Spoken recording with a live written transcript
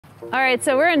All right,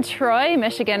 so we're in Troy,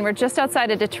 Michigan. We're just outside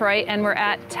of Detroit, and we're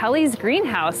at Telly's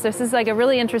greenhouse. This is like a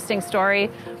really interesting story.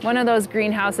 One of those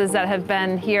greenhouses that have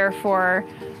been here for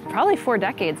probably 4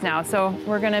 decades now. So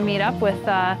we're gonna meet up with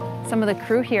some of the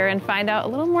crew here and find out a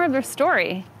little more of their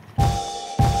story.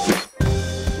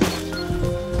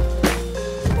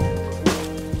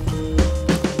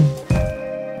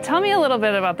 Tell me a little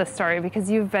bit about this story, because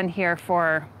you've been here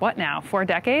for, what now, 4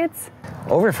 decades?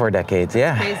 Over 4 decades,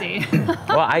 yeah. Crazy.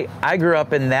 Well, I grew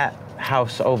up in that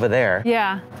house over there.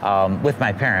 Yeah. With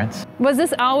my parents. Was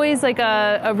this always like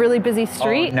a really busy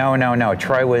street? Oh, no.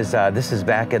 Troy was, this is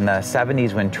back in the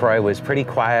 70s when Troy was pretty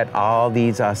quiet. All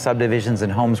these subdivisions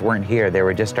and homes weren't here. They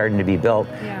were just starting to be built.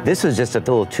 Yeah. This was just a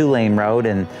little 2-lane road,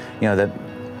 and you know,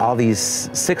 all these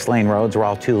 6-lane roads were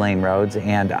all 2-lane roads,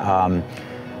 and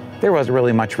there wasn't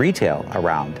really much retail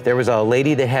around. There was a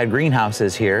lady that had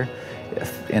greenhouses here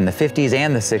in the 50s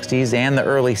and the 60s and the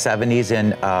early 70s,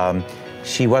 and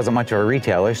she wasn't much of a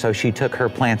retailer, so she took her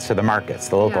plants to the markets,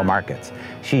 the local markets.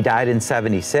 She died in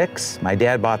 76. My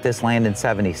dad bought this land in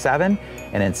 77,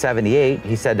 and in 78,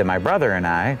 he said to my brother and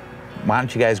I, why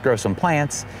don't you guys grow some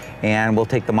plants, and we'll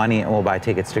take the money and we'll buy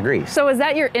tickets to Greece. So was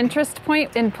that your interest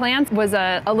point in plants? Was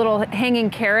a little hanging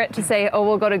carrot to say, oh,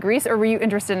 we'll go to Greece, or were you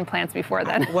interested in plants before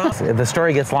then? Well, the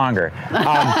story gets longer.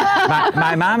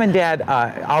 My mom and dad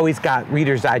always got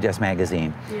Reader's Digest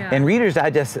magazine. Yeah. And Reader's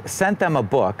Digest sent them a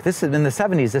book. This is in the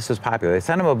 70s, this was popular. They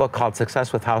sent them a book called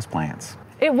Success with Houseplants.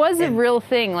 It was a real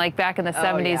thing, like back in the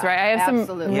 70s, right? I have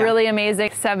some really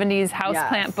amazing 70s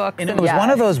houseplant books. And it was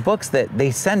one of those books that they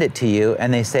send it to you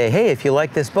and they say, hey, if you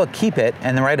like this book, keep it,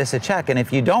 and then write us a check. And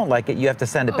if you don't like it, you have to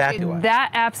send it back to us. That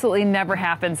absolutely never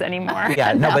happens anymore.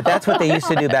 Yeah, no, but that's what they used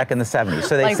to do back in the 70s.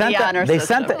 So they like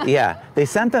they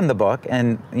sent them the book,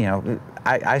 and you know,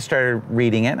 I started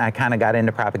reading it, and I kind of got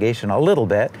into propagation a little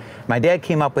bit. My dad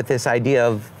came up with this idea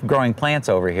of growing plants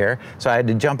over here, so I had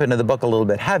to jump into the book a little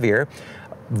bit heavier.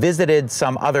 Visited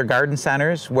some other garden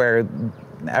centers where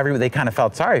they kind of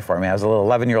felt sorry for me. I was a little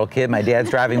 11-year-old kid. My dad's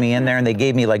driving me in there, and they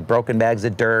gave me like broken bags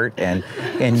of dirt and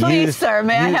Please, used, sir,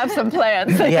 may I have some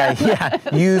plants?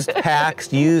 used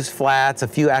packs, used flats, a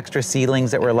few extra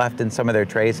seedlings that were left in some of their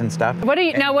trays and stuff. What do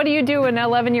you do when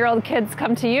 11-year-old kids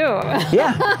come to you?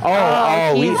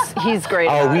 Yeah. He's great.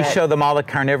 We show them all the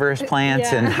carnivorous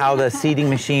plants and how the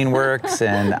seeding machine works,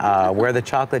 and where the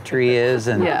chocolate tree is,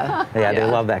 and they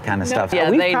love that kind of stuff. Yeah,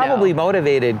 We've probably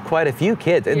motivated quite a few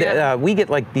kids. Yeah. We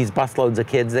get like these busloads of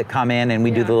kids that come in, and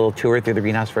we do the little tour through the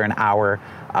greenhouse for an hour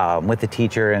with the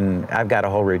teacher, and I've got a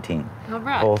whole routine,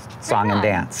 whole song and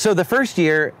dance. So the first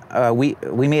year we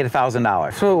made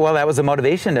 $1,000. So well, that was a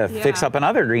motivation to fix up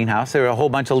another greenhouse. There were a whole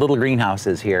bunch of little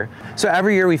greenhouses here. So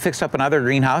every year we fixed up another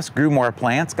greenhouse, grew more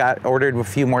plants, ordered a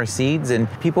few more seeds, and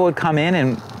people would come in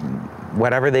and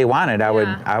whatever they wanted,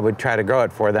 I would try to grow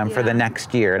it for them for the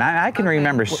next year. And I can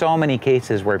remember so many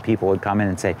cases where people would come in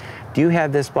and say, do you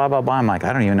have this blah, blah, blah? I'm like,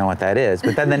 I don't even know what that is.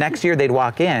 But then the next year they'd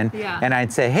walk in and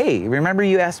I'd say, hey, remember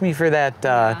you asked me for that?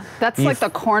 That's like the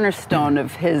cornerstone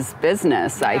of his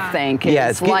business, I think.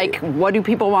 It's like, what do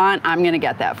people want? I'm going to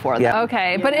get that for them. Yeah.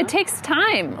 Okay, but it takes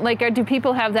time. Like, do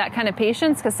people have that kind of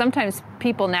patience? Because sometimes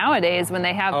people nowadays, when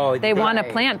they have, they want a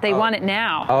plant, they want it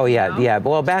now. Oh, yeah.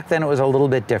 Well, back then it was a little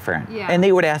bit different. Yeah. And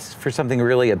they would ask for something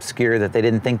really obscure that they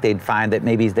didn't think they'd find, that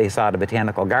maybe they saw at a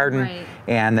botanical garden. Right.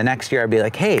 And the next year I'd be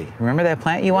like, hey, remember that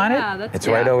plant you wanted? It's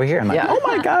right over here. I'm like, oh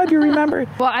my God, you remember?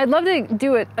 Well, I'd love to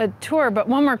do a tour, but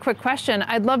one more quick question.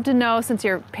 I'd love to know, since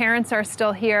your parents are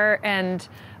still here, and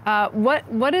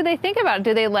what do they think about it?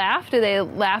 Do they laugh? Do they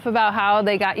laugh about how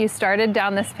they got you started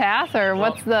down this path, or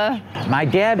what's the... My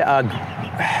dad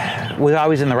was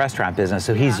always in the restaurant business,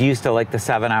 so he's used to like the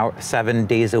 7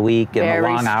 days a week and the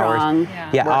long hours.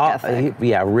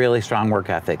 Really strong work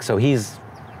ethic. So he's,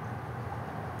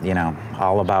 you know,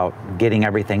 all about getting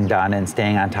everything done and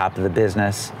staying on top of the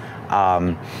business.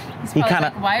 He kind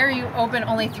of, like, why are you open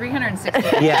only 360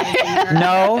 days? Yeah,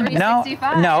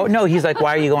 no. He's like,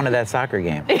 why are you going to that soccer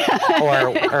game?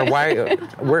 or why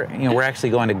we're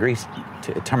actually going to Greece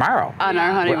tomorrow on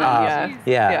our honeymoon.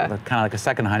 Kind of like a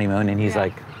second honeymoon, and he's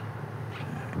like,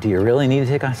 do you really need to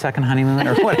take a second honeymoon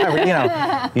or whatever? You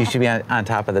know, you should be on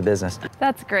top of the business.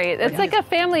 That's great. It's like a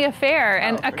family affair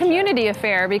and a community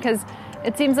affair, because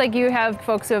it seems like you have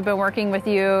folks who have been working with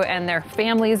you and their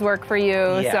families work for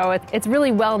you. So it's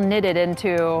really well knitted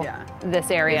into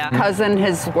this area. His cousin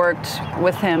has worked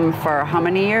with him for how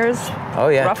many years? Oh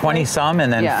yeah, 20 some,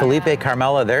 and then Felipe,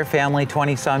 Carmela, their family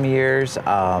 20 some years.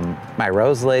 My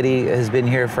Rose lady has been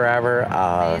here forever.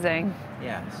 Amazing.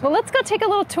 Well, let's go take a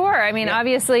little tour. I mean,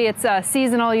 obviously it's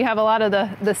seasonal. You have a lot of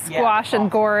the squash and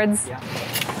gourds.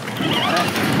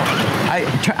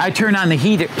 I turned on the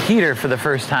heater for the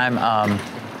first time.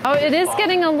 Oh, it is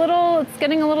getting a little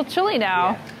chilly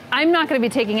now. Yeah. I'm not going to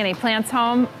be taking any plants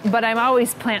home, but I'm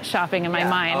always plant shopping in my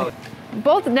mind.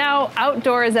 Both now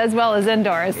outdoors as well as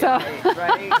indoors. So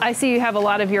I see you have a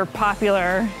lot of your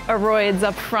popular AROIDS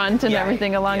up front and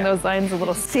everything along those lines.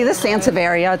 See the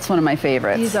Sansevieria? It's one of my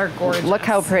favorites. These are gorgeous. Look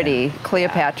how pretty.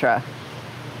 Cleopatra.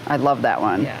 I love that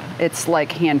one. Yeah. It's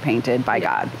like hand painted by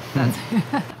God.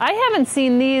 I haven't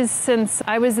seen these since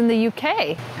I was in the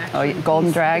UK. Oh,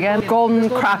 golden dragon? Golden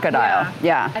crocodile.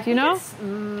 Yeah. Do you know?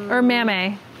 Or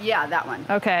mame? Yeah, that one.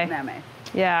 Okay. Mame.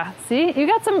 Yeah. See, you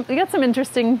got some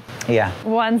interesting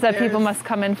ones that people must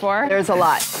come in for. There's a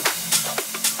lot.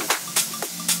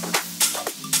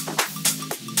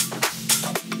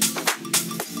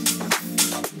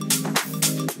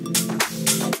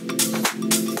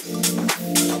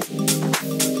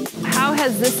 How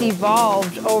has this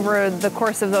evolved over the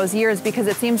course of those years? Because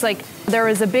it seems like there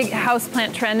was a big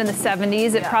houseplant trend in the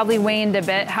 70s. It probably waned a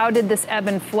bit. How did this ebb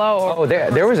and flow? Oh,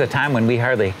 there was a time when we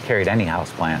hardly carried any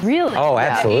houseplant. Really? Oh,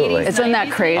 absolutely. Isn't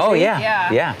that crazy? Oh,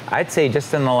 yeah. I'd say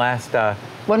just in the last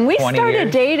when we 20 started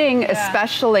years. dating,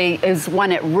 especially, is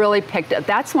when it really picked up.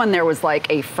 That's when there was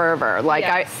like a fervor. Like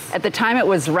at the time, it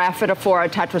was Rhaphidophora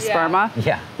tetrasperma.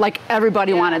 Yeah. Like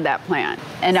everybody wanted that plant,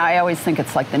 and I always think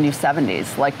it's like the new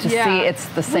 70s. Like to see it's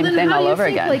the same thing all over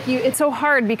again. Like it's so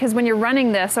hard because when you're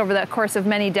running this over the course of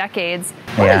many decades,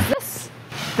 what is this?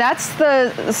 That's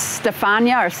the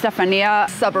Stefania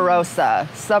suberosa.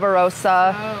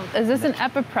 Oh. Is this an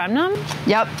epipremnum?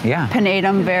 Yep. Yeah.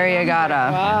 Pinnatum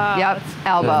variegata. Wow. Yep.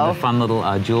 Elbow. The fun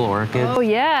little jewel orchid. Oh,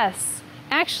 yes.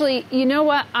 Actually, you know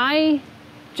what? I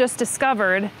just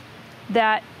discovered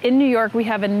that in New York we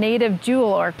have a native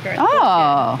jewel orchid.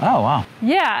 Oh. Oh, wow.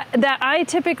 Yeah, that I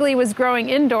typically was growing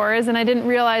indoors, and I didn't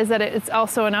realize that it's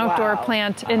also an outdoor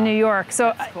plant in New York.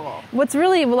 So cool. What's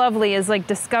really lovely is like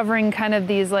discovering kind of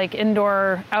these like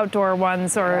indoor, outdoor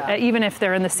ones, or even if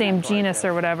they're in the same genus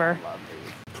or whatever.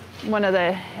 One of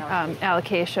the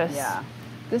alocasias. Yeah.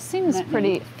 This seems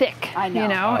pretty thick. I know. You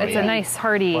know, it's a nice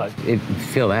hardy.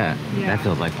 Feel that. Yeah. That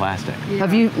feels like plastic. Yeah.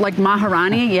 Have you like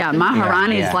Maharani? Yeah,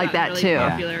 Maharani's like that really too.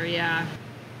 Popular,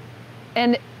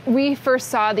 And we first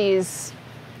saw these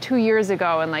 2 years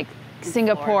ago in like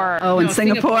Singapore. Oh, in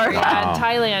Singapore? Yeah,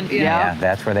 Thailand. Yeah,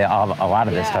 that's where a lot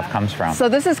of this stuff comes from. So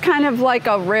this is kind of like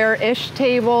a rare-ish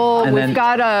table. And We've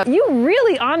got a... You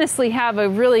really honestly have a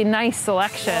really nice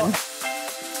selection.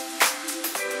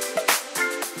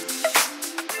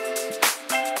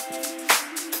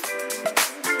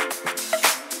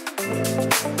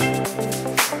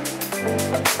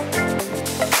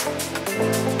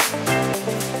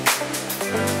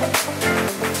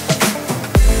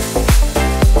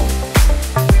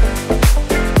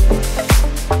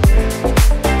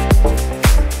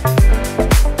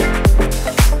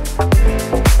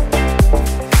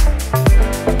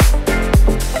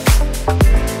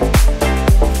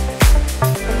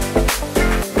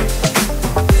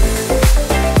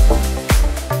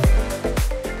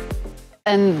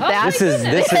 And that's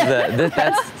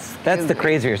the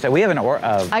crazier stuff. We have an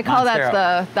I call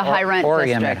that the high rent Orium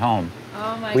district. at home.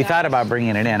 Oh my We gosh. thought about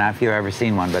bringing it in. I don't know if you've ever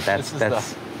seen one, but this is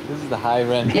the high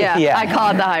rent. Yeah, I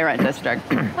call it the high rent district.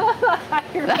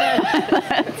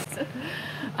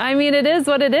 I mean, it is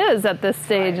what it is at this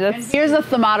stage. Here's a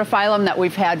Thaumatophyllum that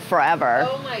we've had forever.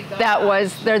 Oh my God. That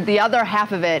was there. The other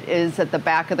half of it is at the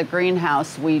back of the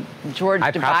greenhouse. George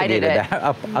divided it.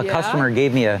 That. A customer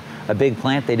gave me a big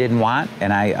plant they didn't want,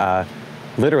 and I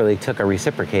literally took a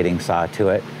reciprocating saw to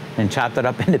it and chopped it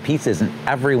up into pieces, and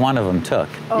every one of them took.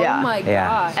 Oh my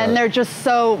gosh. And they're just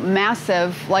so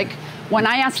massive. Like when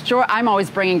I ask George, I'm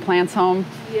always bringing plants home.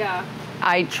 Yeah.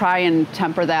 I try and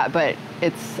temper that, but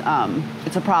it's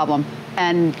a problem.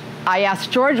 And I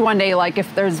asked George one day, like,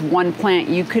 if there's one plant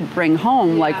you could bring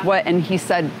home, like what? And he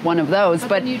said one of those.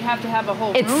 But then you'd have to have a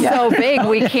whole it's room. so big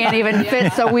we can't even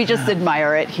fit. So we just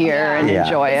admire it here and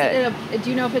enjoy it. Do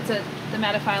you know if it's a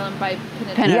Thaumatophyllum by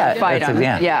Perennials?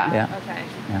 Yeah. Okay.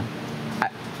 Yeah.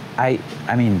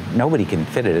 I mean, nobody can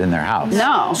fit it in their house.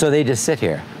 No. So they just sit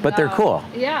here, but they're cool.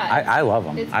 Yeah. I love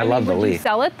them. I love the leaf. Would you leaf.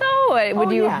 sell it though?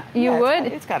 Would you? You would?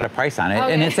 It's got a price on it,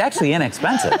 and it's actually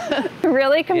inexpensive.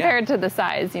 Really, compared to the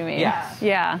size, you mean? Yes.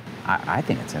 Yeah. I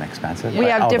think it's inexpensive. We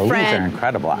have the leaves different- are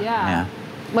incredible. Yeah.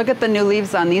 Look at the new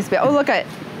leaves on these. Oh, look at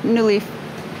new leaf.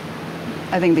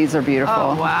 I think these are beautiful.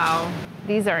 Oh wow.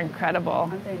 These are incredible.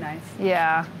 Aren't they nice?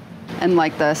 Yeah. And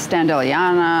like the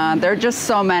Standeliana, there are just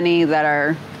so many that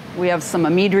are. We have some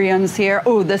Amedrians here.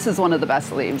 Oh, this is one of the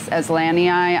best leaves.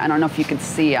 Aslanii. I don't know if you could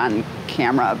see on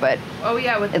camera, but Oh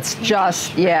yeah. it's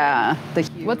just the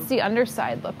What's the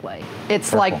underside look like?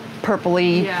 It's Purple. like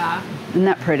purpley. Yeah. Isn't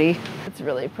that pretty? It's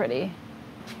really pretty.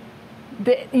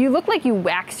 But you look like you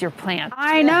wax your plant.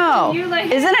 I know. You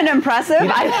like- Isn't it impressive?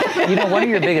 You know, one of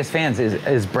your biggest fans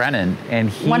is Brennan, and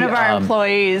he One of our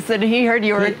employees, and he heard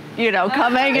you were,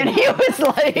 coming, and he was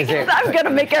like, "I'm gonna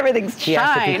make everything shine." he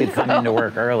asked if he could come into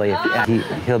work early.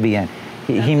 He'll be in.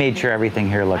 He made sure everything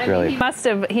here looked really.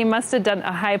 He must have done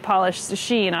a high polished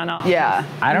sheen on all. Yeah.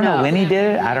 I don't know when he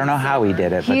did it. I don't know how he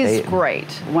did it. But He's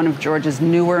great. One of George's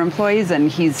newer employees,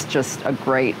 and he's just a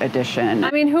great addition.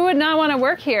 I mean, who would not want to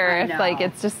work here I if know.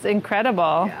 it's just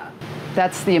incredible. Yeah.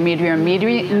 That's the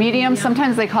medium.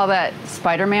 Sometimes they call that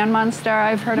Spider-Man monster,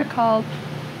 I've heard it called.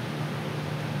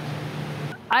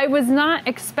 I was not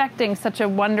expecting such a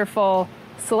wonderful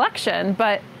selection,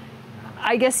 but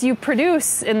I guess you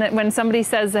produce when somebody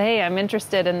says, "Hey, I'm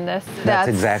interested in this." That's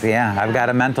exactly, yeah. I've got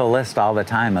a mental list all the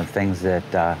time of things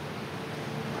that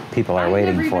people are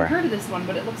waiting for. I've never even heard of this one,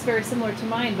 but it looks very similar to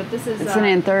mine. But this is It's an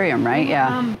anthurium, right?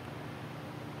 Yeah.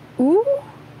 Ooh,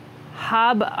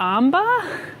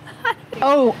 habamba.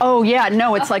 Oh, yeah.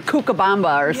 No, it's like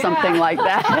kookaburra or something like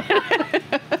that.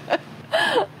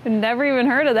 Never even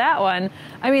heard of that one.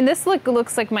 I mean, this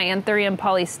looks like my Anthurium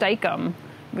polystichum,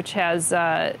 which has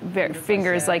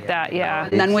fingers like that, yeah.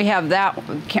 And then we have that,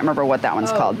 can't remember what that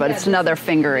one's called, but it's another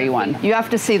fingery one. You have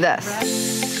to see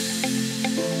this.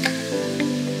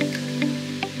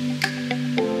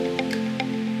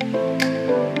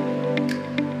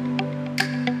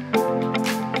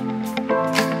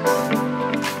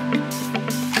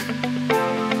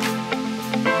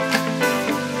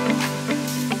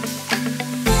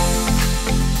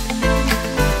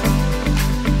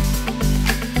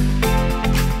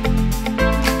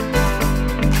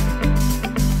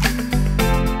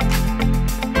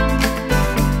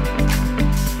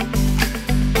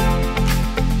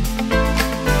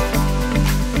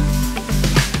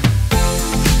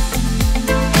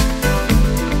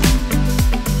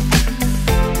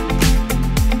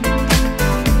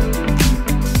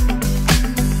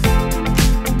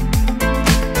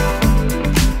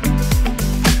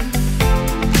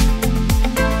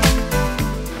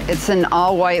 It's an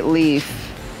all-white leaf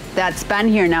that's been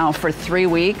here now for 3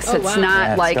 weeks. Oh, it's wow. not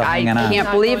Yeah, it's like, still I hanging on. can't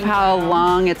Not believe going how down.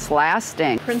 long it's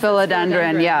lasting.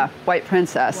 Philodendron, yeah, white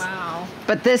princess. Wow.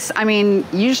 But this, I mean,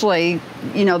 usually,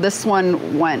 this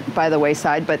one went by the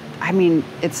wayside, but I mean,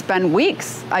 it's been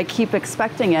weeks. I keep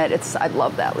expecting it. I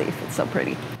love that leaf. It's so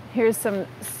pretty. Here's some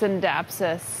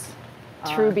Syndapsis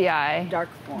trubii. Dark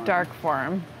form.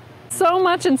 form. So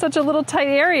much in such a little tight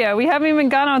area. We haven't even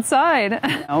gone outside.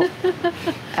 Nope.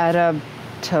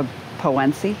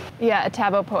 Atabopoense. Yeah,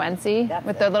 Atabopoense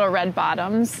with their little red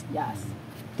bottoms. Yes.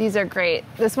 These are great.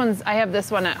 I have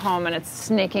this one at home and it's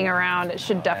snaking around. It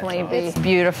should definitely be. It's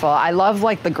beautiful. I love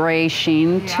like the gray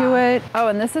sheen to it. Oh,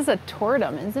 and this is a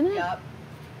tortum, isn't it? Yep.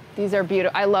 These are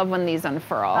beautiful. I love when these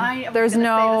unfurl. I was gonna say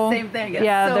the same thing.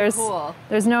 It's so cool.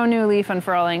 There's no new leaf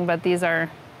unfurling, but these are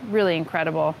really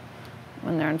incredible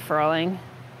when they're unfurling.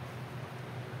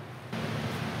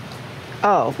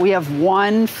 Oh, we have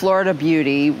one Florida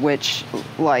Beauty, which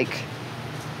like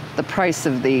the price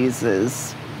of these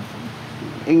is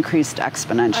increased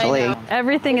exponentially.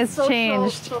 Everything has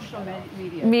changed. Social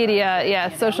Media, yeah,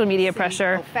 social media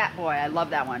pressure. Oh, Fat Boy, I love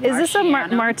that one. Is this a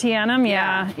Martianum. Martianum?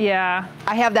 Yeah.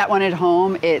 I have that one at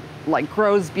home. It like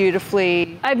grows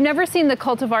beautifully. I've never seen the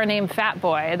cultivar named Fat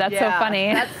Boy. That's so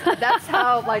funny. That's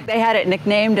how like they had it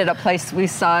nicknamed at a place we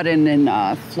saw it in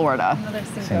Florida.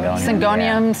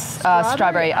 Syngoniums,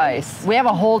 strawberry ice. We have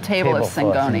a whole table of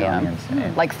full of Syngonium.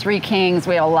 Syngoniums, Like 3 Kings.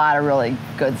 We have a lot of really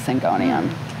good Syngonium.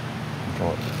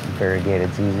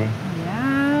 Variegated's easy.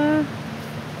 Yeah.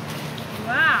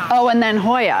 Wow. Oh, and then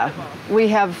Hoya. We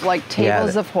have like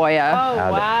tables of Hoya.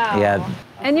 Oh, wow. Yeah.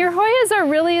 And your Hoyas are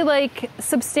really like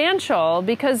substantial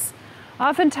because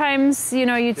oftentimes,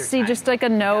 you'd see just like a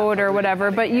node or whatever,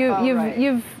 but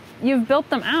you've built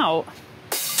them out.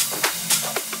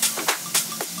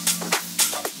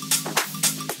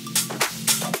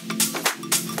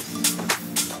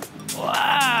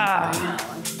 Wow.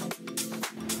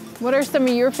 What are some of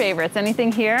your favorites?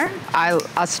 Anything here?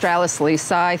 Australis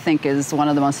lisa, I think, is one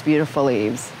of the most beautiful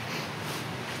leaves.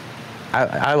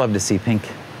 I love to see pink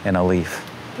in a leaf.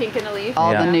 Pink in a leaf?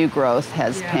 All the new growth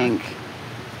has pink.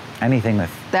 Anything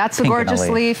with That's a pink in gorgeous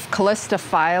leaf. leaf.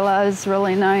 Callistophylla is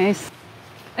really nice.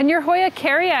 And your Hoya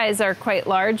caryi are quite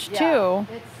large too.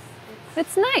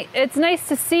 It's nice. It's nice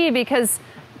to see because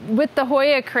with the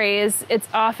Hoya craze, it's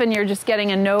often you're just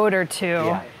getting a node or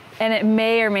two. And it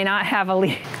may or may not have a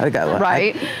leaf. I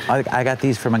got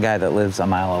these from a guy that lives a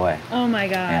mile away. Oh my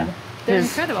God. Yeah. They're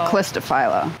There's incredible.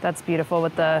 Callistophylla. That's beautiful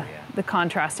with the the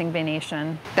contrasting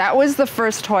venation. That was the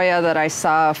first Hoya that I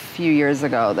saw a few years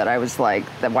ago that I was like,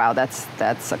 wow, that's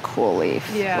a cool leaf.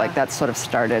 Yeah. Like that sort of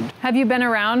started. Have you been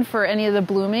around for any of the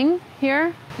blooming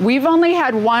here? We've only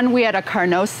had one. We had a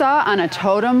carnosa on a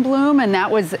totem bloom,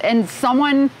 and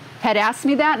someone had asked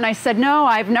me that, and I said, no,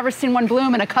 I've never seen one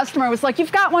bloom, and a customer was like,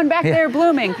 you've got one back there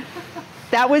blooming.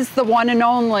 That was the one and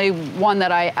only one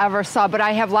that I ever saw, but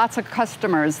I have lots of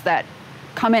customers that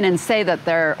come in and say that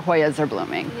their Hoyas are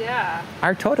blooming. Yeah.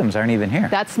 Our totems aren't even here.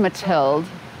 That's Matilde,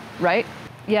 right?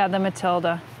 Yeah, the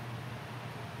Matilda.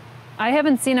 I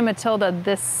haven't seen a Matilda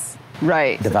this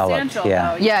Right. Developed,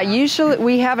 yeah. Yeah, usually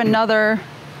we have another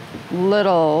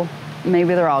little,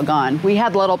 maybe they're all gone. We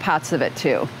had little pots of it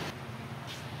too.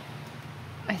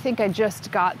 I think I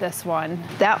just got this one.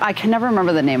 That, I can never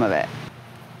remember the name of it.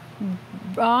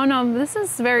 Oh no, this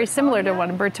is very similar to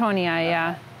one, Bertonia,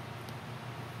 yeah.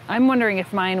 I'm wondering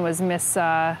if mine was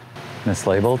Mislabeled?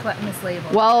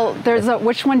 mislabeled. Well, there's a,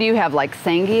 which one do you have, like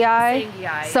Sangii?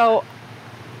 Sangii, So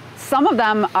some of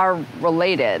them are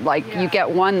related. Like you get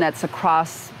one that's a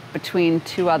cross between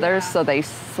two others, so they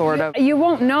sort of. You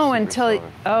won't know until,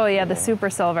 oh yeah, the super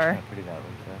silver.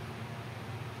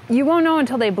 You won't know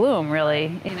until they bloom,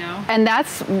 really, you know? And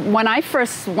that's when I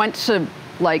first went to,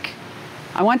 like,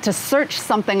 I went to search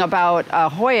something about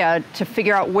Hoya to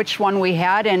figure out which one we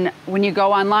had, and when you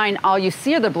go online, all you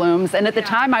see are the blooms, and at the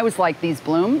time I was like, these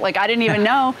bloom? Like, I didn't even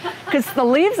know, because the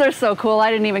leaves are so cool,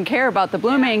 I didn't even care about the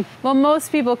blooming. Well,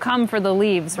 most people come for the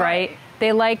leaves, right?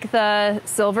 They like the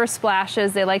silver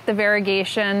splashes, they like the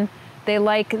variegation, they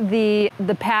like the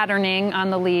patterning on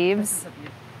the leaves.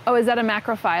 Oh, is that a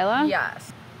macrophylla?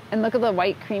 Yes. And look at the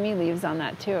white creamy leaves on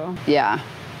that too. Yeah.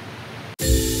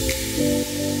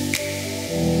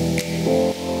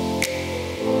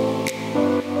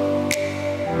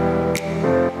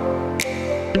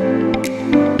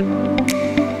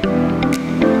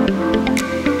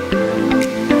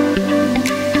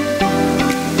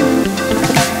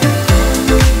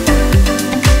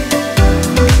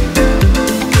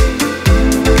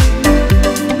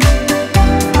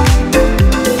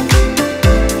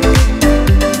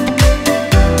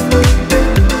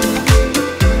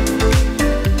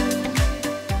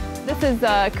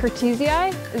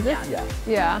 Curtisii, is this? Yeah.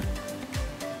 Yeah.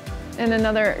 And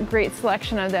another great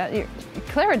selection of that.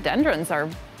 Clerodendrons are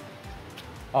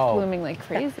blooming like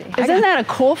crazy. Isn't that a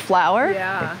cool flower?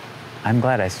 Yeah. I'm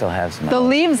glad I still have some of The those.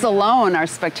 leaves alone are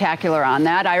spectacular on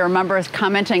that. I remember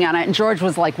commenting on it, and George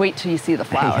was like, wait till you see the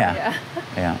flower.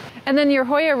 Yeah. And then your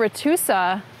Hoya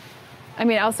retusa, I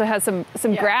mean, also has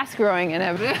some grass growing in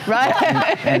it.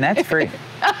 Right? And that's free.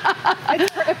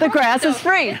 The grass is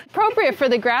free. Appropriate for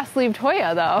the grass-leaved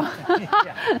Hoya,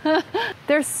 though.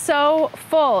 They're so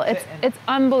full. It's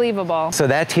unbelievable. So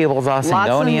that table's all Lots of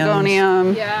Syngoniums.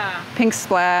 Syngonium, Yeah. pink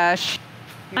splash.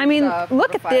 I mean,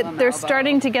 look at Profile it. They're elbow.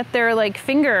 starting to get their like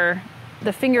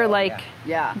the finger-like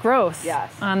Yeah. growth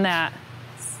Yes. on that.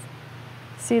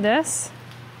 See this?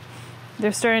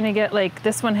 They're starting to get like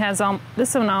this one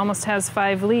almost has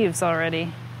 5 leaves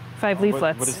already, 5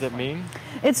 leaflets. What does that mean?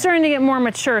 It's starting to get more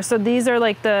mature. So these are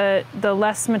like the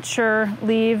less mature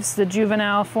leaves, the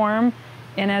juvenile form,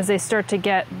 and as they start to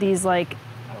get these like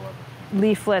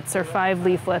leaflets or 5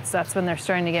 leaflets, that's when they're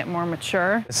starting to get more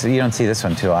mature. So you don't see this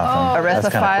one too often. That's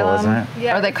kind of cool, isn't it?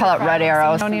 Yeah, Or they call it red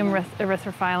arrow. Syngonium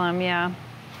erythrophyllum, yeah.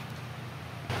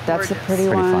 That's a pretty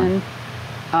Pretty one.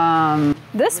 fun.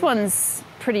 This one's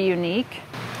pretty unique.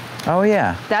 Oh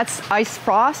yeah, That's ice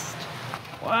frost.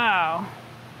 Wow.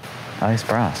 ice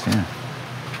frost. Yeah.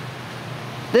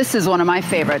 This is one of my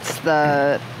favorites,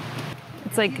 the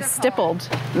It's like stippled.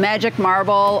 Magic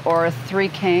Marble or 3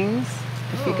 Kings.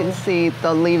 If you can see,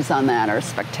 the leaves on that are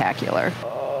spectacular.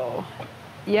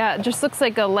 Yeah, it just looks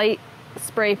like a light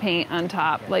spray paint on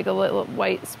top, like a little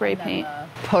white spray paint.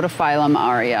 Podophyllum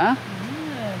aria.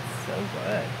 That's so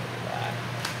good.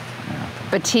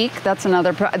 Batik, that's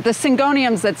another. The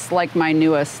Syngoniums, that's like my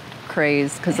newest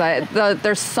craze because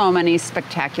there's so many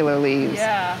spectacular leaves.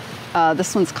 Yeah.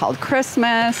 This one's called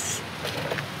Christmas.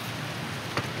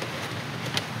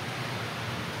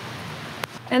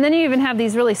 And then you even have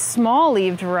these really small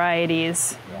leaved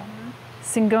varieties.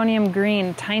 Syngonium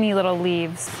green, tiny little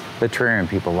leaves. The terrarium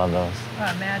people love those.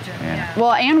 Oh, imagine, Yeah.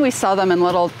 Well, and we sell them in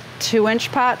little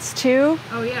 2-inch pots too.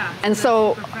 Oh, yeah. And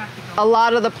so a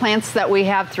lot of the plants that we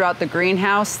have throughout the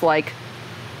greenhouse, like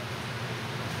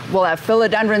we'll have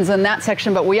philodendrons in that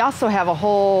section, but we also have a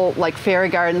whole like fairy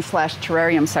garden /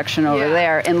 terrarium section over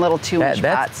there in little 2-inch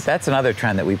pots. That's another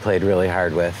trend that we played really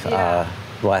hard with. Yeah.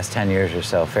 the last 10 years or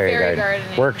so, fairy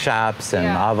gardening. Workshops and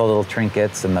Yeah. all the little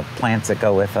trinkets and the plants that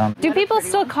go with them. Do people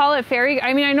still call it fairy?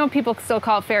 I mean, I know people still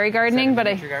call it fairy gardening, but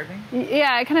gardening?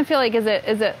 yeah, I kind of feel like is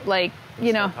it like,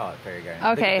 you know, Call it fairy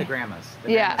gardening. Okay. The grandmas.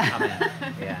 Yeah. Come in.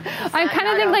 Yeah. I kind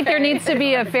of think like there needs to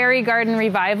be a fairy garden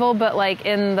revival, but like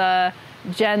in the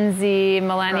Gen Z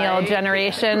millennial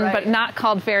generation, but not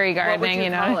called fairy gardening, you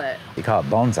know. You call it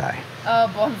bonsai.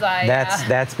 Oh, bonsai.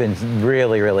 That's been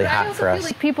really hot for us.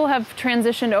 Like people have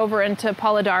transitioned over into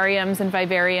polydariums and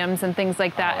vivariums and things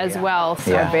like that as well.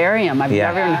 So Vivarium, I've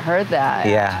never even heard that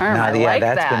term. I like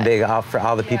that's that. been big for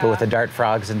all the people with the dart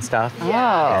frogs and stuff.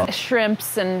 Oh.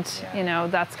 Shrimps and you know,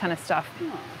 that's kind of stuff.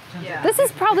 This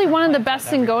is probably one of the best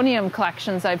syngonium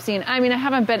collections I've seen. I mean, I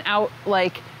haven't been out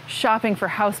like shopping for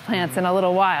houseplants in a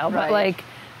little while,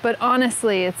 but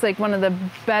honestly, it's like one of the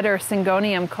better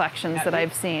syngonium collections that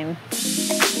I've seen.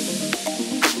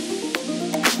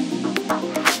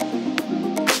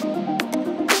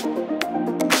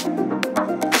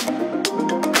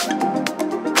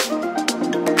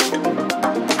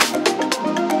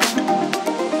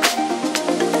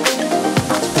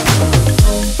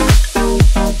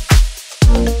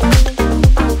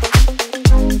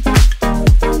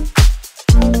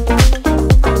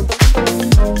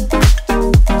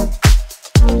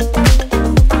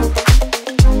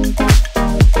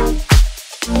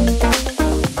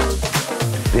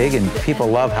 Big, and people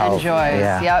love how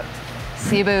Yep.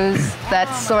 Cebus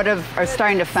that sort of are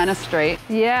starting to fenestrate.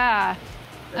 Yeah.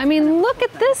 I mean, look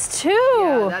at this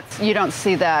too. You don't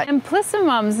see that.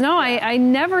 Amplissimums, no, I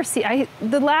never see.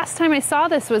 The last time I saw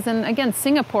this was in, again,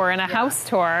 Singapore in a house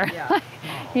tour,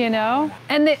 you know?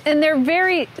 And they're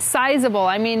very sizable.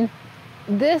 I mean,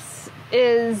 this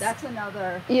is, That's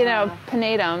another, you know,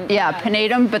 pinnatum. Yeah,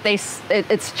 pinnatum, but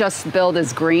it's just billed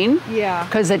as green. Yeah.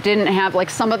 Because it didn't have, like,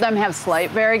 some of them have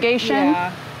slight variegation.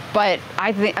 Yeah. But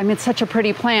I mean, it's such a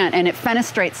pretty plant, and it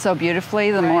fenestrates so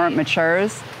beautifully the more it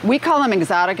matures. We call them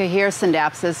exotica here,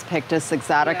 Syndapsis pictus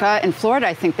exotica. In Florida,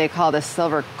 I think they call this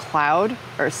silver cloud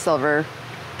or silver.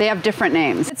 They have different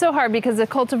names. It's so hard because the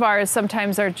cultivars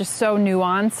sometimes are just so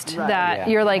nuanced that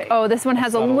you're like, oh, this one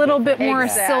has a little bit more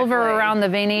silver around the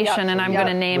veination, and I'm going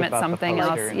to name it something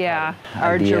else. Yeah.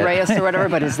 Argyraeus or whatever,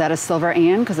 but is that a silver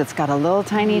Ann? Because it's got a little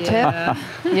tiny tip,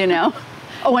 you know?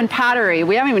 Oh, and pottery.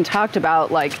 We haven't even talked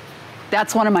about, like,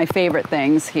 that's one of my favorite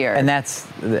things here. And that's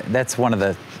one of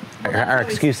the our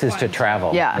excuses to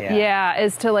travel. Yeah,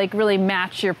 is to like really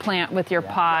match your plant with your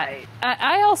pot.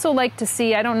 I also like to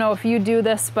see, I don't know if you do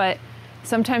this, but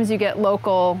sometimes you get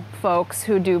local folks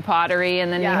who do pottery,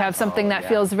 and then you have something that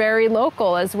feels very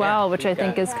local as well, which I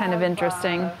think is kind of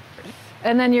interesting.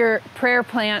 And then your prayer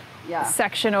plant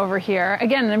section over here.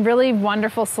 Again, a really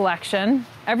wonderful selection.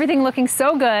 Everything looking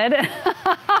so good.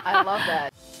 I love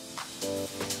that.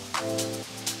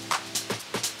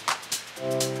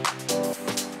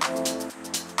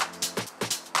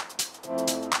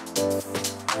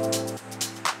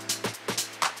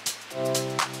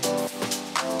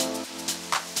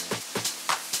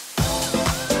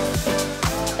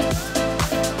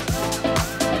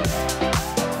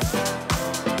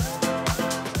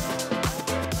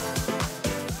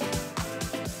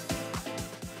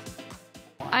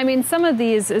 I mean, some of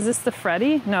these, is this the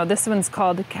Freddy? No, this one's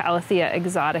called Calathea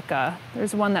exotica.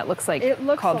 There's one that looks like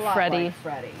called Freddy.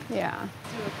 Yeah.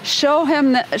 Show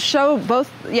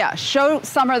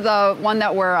some of the one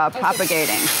that we're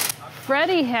propagating.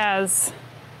 Freddy has,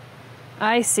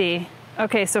 I see.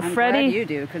 Okay, so I'm Freddy. glad you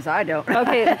do, because I don't.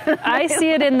 Okay, I see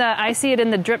it in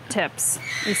the drip tips.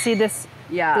 You see this?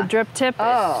 Yeah. The drip tip.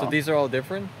 Oh. So these are all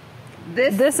different?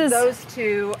 This is, those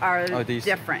two are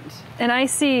different. And I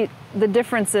see the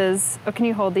differences. Oh, can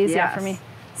you hold these for me?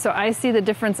 So I see the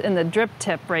difference in the drip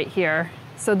tip right here.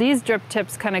 So these drip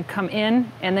tips kind of come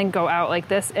in and then go out like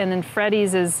this, and then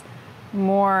Freddy's is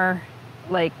more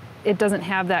like, it doesn't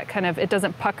have that kind of, it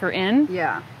doesn't pucker in.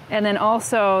 Yeah. And then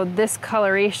also this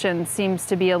coloration seems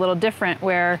to be a little different,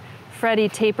 where Freddy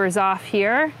tapers off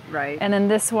here. Right. And then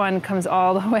this one comes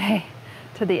all the way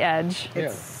to the edge.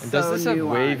 And does this have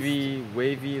wavy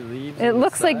leaves? It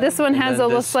looks like this one has a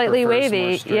little slightly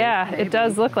wavy. Yeah, Maybe. It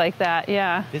does look like that.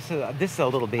 Yeah. This is a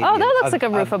little baby. Oh, that looks like a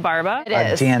rufabarba. It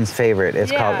is. Jan's favorite.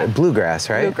 It's called bluegrass,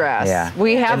 right? Bluegrass. Yeah.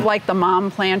 We have like the mom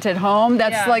planted home.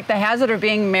 That's like the hazard of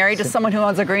being married to someone who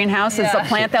owns a greenhouse is a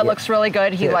plant that looks really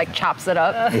good. He like chops it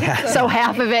up. So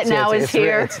half of it now is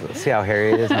here. See how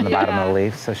hairy it is on the bottom of the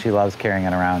leaf? So she loves carrying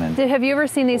it around. And Have you ever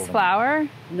seen these flower?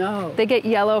 No. They get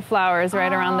yellow flowers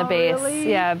right around the base. Really?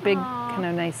 Yeah, big kind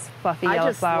of nice fluffy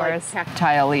yellow flowers. Like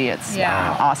tactile-y. It's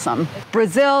awesome.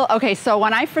 Brazil. Okay, so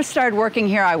when I first started working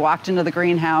here, I walked into the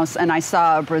greenhouse and I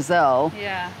saw a Brazil.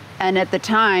 Yeah. And at the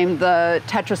time, the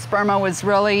tetrasperma was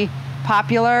really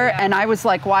popular, and I was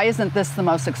like, why isn't this the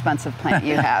most expensive plant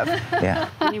you have? Yeah.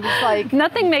 And he was like,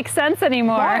 nothing makes sense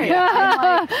anymore. right.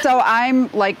 I'm like, so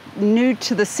I'm like new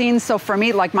to the scene, so for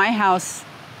me, like my house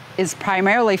is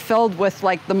primarily filled with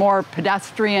like the more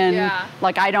pedestrian,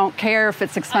 like I don't care if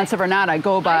it's expensive or not, I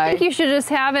go by. I think you should just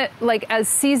have it like as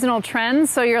seasonal trends,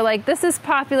 so you're like, this is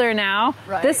popular now,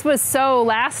 this was so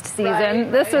last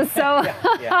season, this was so,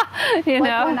 you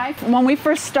know. When we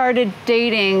first started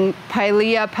dating,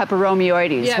 Pilea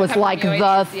peperomioides was like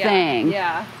the thing.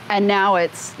 And now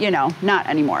it's, you know, not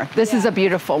anymore. This is a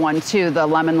beautiful one too, the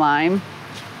lemon lime.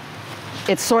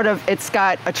 It's sort of, it's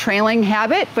got a trailing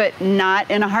habit, but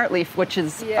not in a heartleaf, which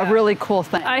is a really cool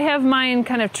thing. I have mine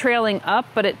kind of trailing up,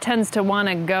 but it tends to want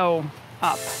to go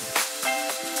up.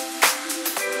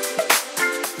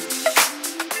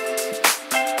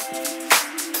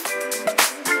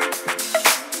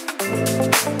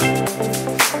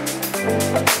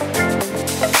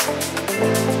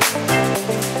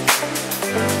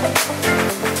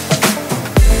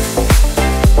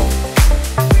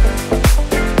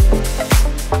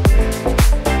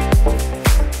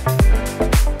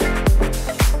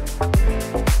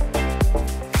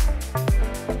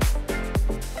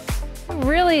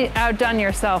 Outdone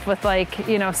yourself with, like,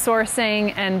 you know,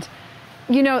 sourcing, and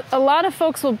you know, a lot of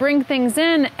folks will bring things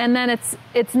in and then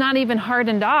it's not even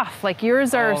hardened off. Like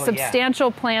yours are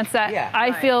substantial plants that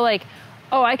I feel like,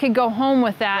 oh, I could go home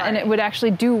with that and it would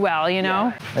actually do well, you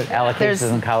know.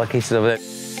 Allocases and collocases over there.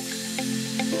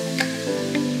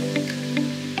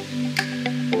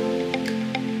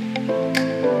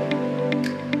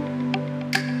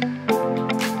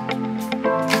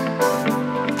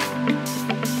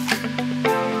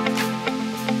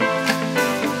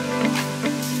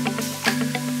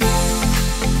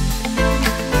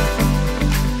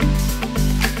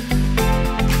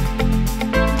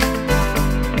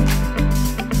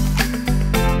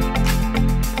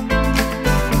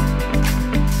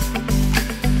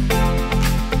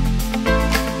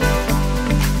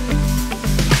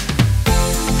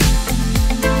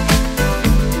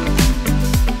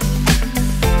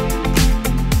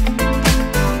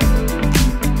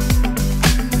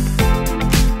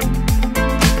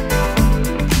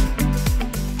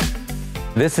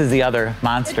 This is the other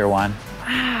monster one.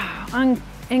 Wow,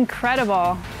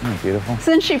 incredible. Oh, beautiful.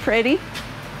 Isn't she pretty?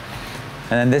 And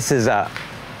then this is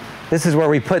where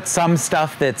we put some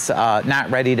stuff that's not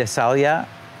ready to sell yet.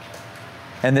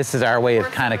 And this is our way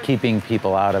of kind of keeping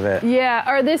people out of it. Yeah,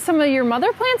 are these some of your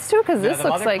mother plants too? Because this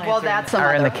looks like, well, that's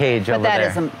are in the cage over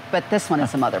there. But this one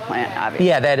is a mother plant, obviously.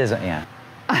 Yeah, that isn't. Yeah.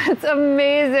 It's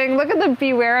amazing. Look at the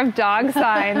beware of dog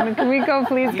sign. Can we go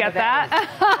please get that?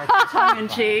 Tongue in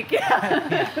cheek.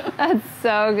 That's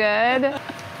so good.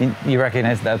 You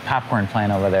recognize the popcorn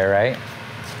plant over there, right?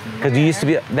 Because you used to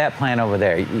be that plant over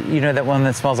there. You know that one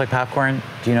that smells like popcorn?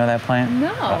 Do you know that plant?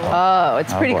 No. Oh,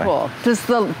 it's pretty cool. Do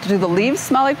the leaves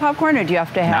smell like popcorn, or do you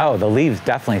have to have? No, the leaves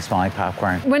definitely smell like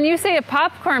popcorn. When you say a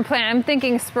popcorn plant, I'm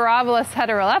thinking Spirobolus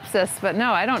heterolepsis, but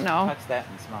no, I don't know. Touch that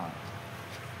and smell it.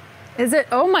 Is it?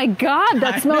 Oh my God,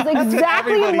 that smells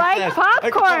exactly like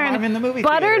popcorn. I'm in the movie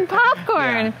Buttered theater.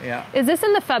 popcorn. Yeah. Is this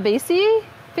in the Fabaceae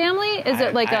family? Is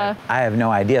it like I have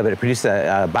no idea, but it produces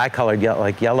a bicolored,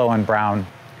 like yellow and brown.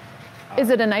 Is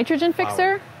it a nitrogen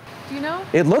fixer? Do you know?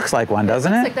 It looks like one,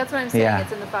 doesn't it? Like, that's what I'm saying.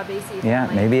 It's in the Fabaceae family.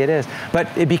 Yeah, maybe it is. But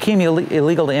it became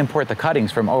illegal to import the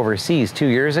cuttings from overseas 2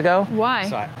 years ago. Why?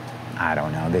 So I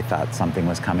don't know. They thought something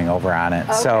was coming over on it.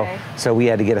 Okay. So we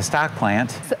had to get a stock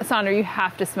plant. Sandra, you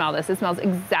have to smell this. It smells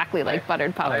exactly like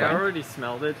buttered popcorn. I already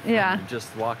smelled it from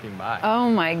just walking by.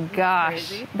 Oh my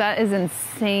gosh. That is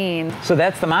insane. So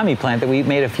that's the mommy plant that we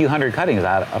made a few hundred cuttings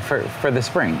out of for the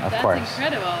spring, of course.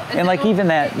 That's incredible. And like even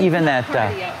that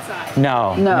outside.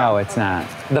 No, it's not.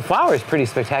 The flower is pretty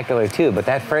spectacular too, but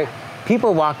that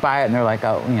people walk by it and they're like,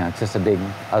 oh, you know, it's just a big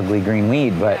ugly green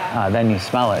weed, but then you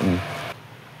smell it and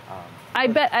I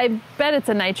bet it's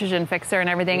a nitrogen fixer and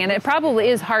everything, and it probably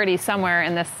is hardy somewhere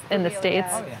in the States.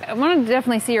 Oh, yeah. I want to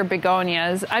definitely see your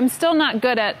begonias. I'm still not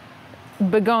good at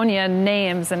begonia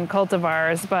names and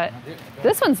cultivars, but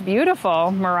this one's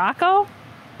beautiful. Morocco?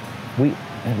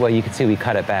 Well, you can see we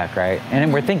cut it back, right? And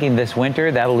then we're thinking this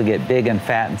winter that'll get big and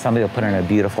fat, and somebody will put it in a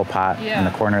beautiful pot in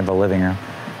the corner of the living room.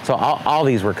 So all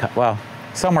these were cut. Well,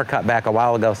 some were cut back a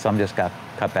while ago. Some just got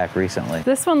cut back recently.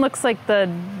 This one looks like the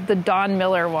Don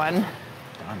Miller one.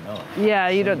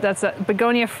 Yeah, that's a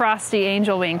Begonia frosty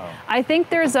angel wing. I think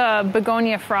there's a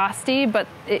Begonia frosty, but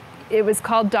it was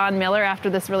called Don Miller after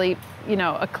this really, you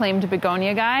know, acclaimed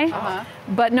begonia guy.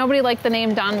 But nobody liked the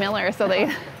name Don Miller, so they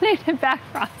named it back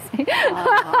Frosty.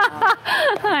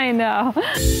 I know.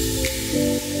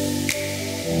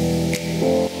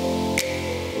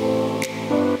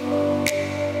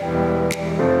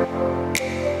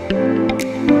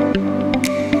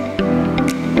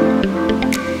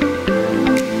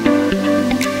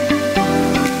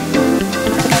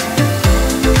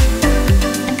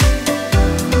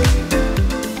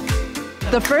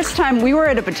 The first time we were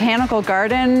at a botanical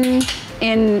garden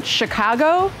in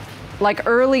Chicago, like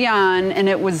early on, and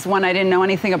it was when I didn't know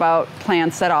anything about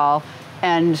plants at all.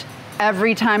 And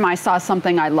every time I saw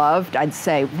something I loved, I'd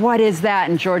say, "What is that?"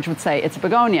 And George would say, "It's a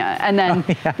begonia." And then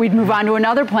we'd move on to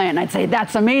another plant, and I'd say,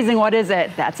 "That's amazing. What is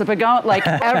it?" "That's a begonia." Like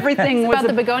everything was about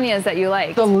the begonias that you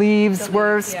like. The leaves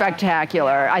were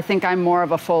spectacular. I think I'm more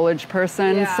of a foliage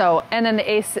person, so. And then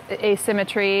the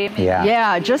asymmetry.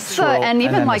 Yeah, just and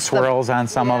even then like the swirls on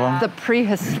some of them. The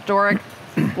prehistoric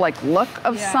like look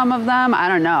of some of them. I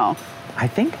don't know. I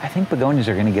think begonias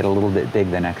are going to get a little bit big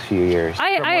the next few years.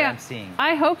 From what I'm seeing.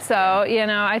 I hope so. You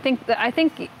know, I think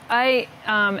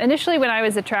initially when I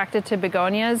was attracted to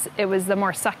begonias, it was the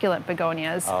more succulent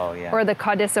begonias, or the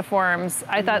caudiciforms.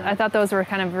 I thought those were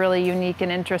kind of really unique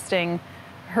and interesting,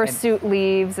 hirsute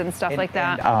leaves and stuff like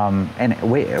that. And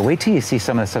wait till you see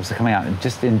some of the stuff that's coming out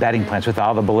just in bedding plants with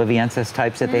all the Boliviensis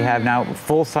types that they have now,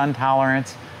 full sun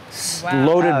tolerance.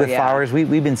 Loaded with flowers.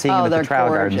 We've been seeing them at the trail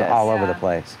gardens all over the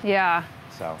place. Yeah.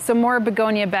 So more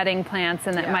begonia bedding plants,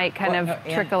 and that might kind of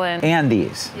trickle in. And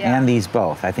these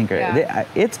both. I think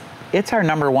it's our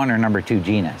number 1 or number 2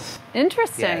 genus.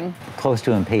 Interesting. Yeah. Close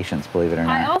to impatiens, believe it or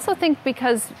not. I also think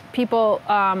because people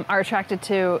are attracted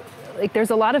to, like, there's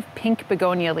a lot of pink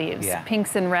begonia leaves,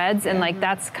 pinks and reds, and like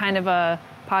that's kind of a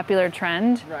popular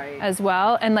trend as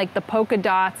well, and like the polka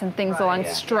dots and things along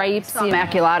stripes.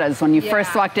 Immaculatas, when you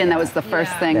first walked in, that was the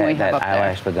first thing we have up there.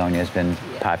 Eyelash begonia has been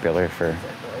popular for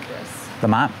the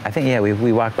mom. I think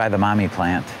we walked by the mommy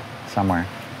plant somewhere.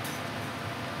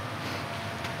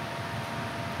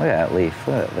 Look at that leaf.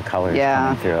 Look at the colors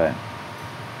coming through it,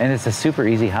 and it's a super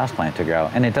easy houseplant to grow,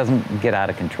 and it doesn't get out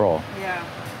of control.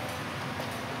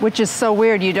 Which is so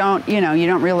weird. You don't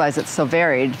realize it's so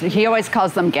varied. He always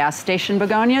calls them gas station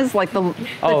begonias, like the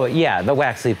the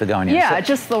wax leaf begonias. Yeah,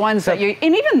 just the ones that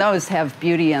and even those have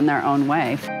beauty in their own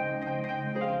way.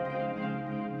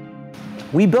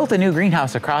 We built a new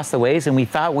greenhouse across the ways, and we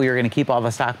thought we were going to keep all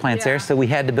the stock plants there, so we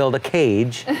had to build a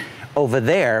cage over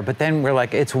there, but then we're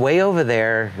like, it's way over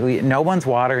there. No one's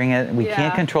watering it. We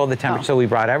can't control the temperature, so we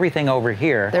brought everything over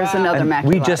here. There's another Immaculata.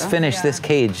 We just finished this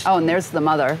cage. Oh, and there's the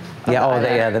mother.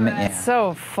 It's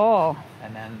so full.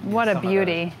 And then what a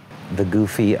beauty. The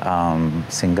goofy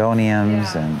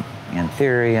syngoniums and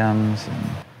anthuriums.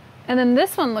 And then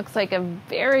this one looks like a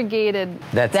variegated.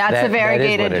 That's a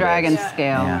variegated dragon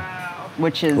scale,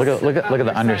 which is look at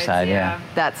the underside.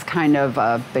 That's kind of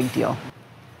a big deal.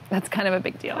 That's kind of a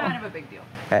big deal.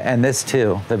 And this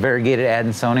too, the variegated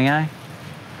Adansonii.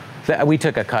 We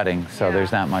took a cutting, so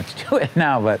there's not much to it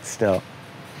now, but still.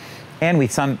 And we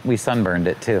sunburned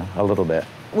it too, a little bit.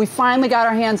 We finally got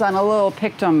our hands on a little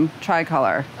Pictum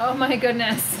tricolor. Oh my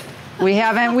goodness.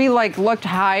 We like looked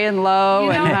high and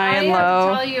low and high and low. I have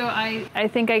to tell you, I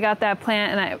think I got that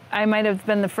plant, and I might have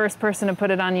been the first person to put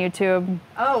it on YouTube.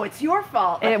 Oh, it's your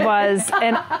fault. It was,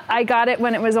 and I got it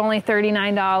when it was only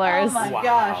 $39. Oh my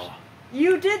gosh.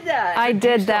 You did that. I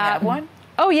did that. Have one?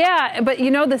 Oh yeah, but you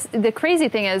know, the crazy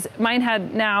thing is, mine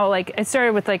had now, like, it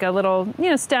started with like a little,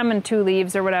 stem and 2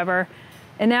 leaves or whatever,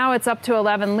 and now it's up to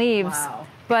 11 leaves. Wow.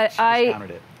 But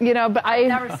I've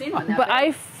never seen one that big.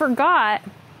 I forgot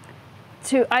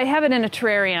I have it in a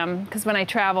terrarium, because when I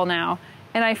travel now,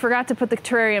 and I forgot to put the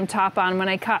terrarium top on. When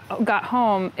I got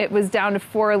home, it was down to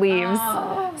 4 leaves.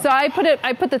 Oh. So I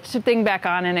put the thing back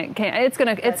on, and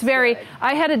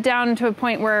I had it down to a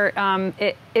point where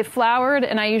it flowered,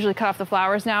 and I usually cut off the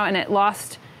flowers now, and it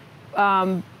lost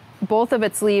both of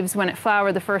its leaves when it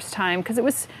flowered the first time, because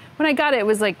when I got it, it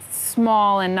was like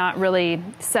small and not really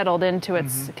settled into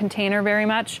its container very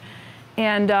much.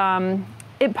 And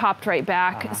it popped right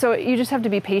back. So you just have to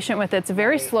be patient with it. It's a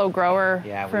very slow grower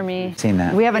for me. We've seen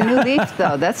that. We have a new leaf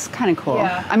though. That's kind of cool.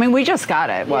 Yeah. I mean, we just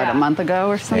got it, a month ago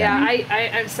or something? Yeah,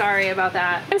 I'm sorry about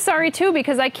that. I'm sorry too,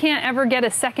 because I can't ever get a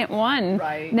second one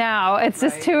now. It's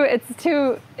just it's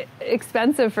too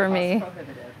expensive for me.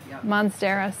 Yep.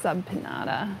 Monstera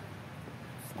subpinnata.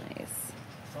 Nice.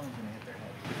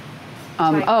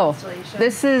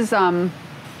 This is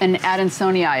an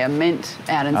Adansonii, a mint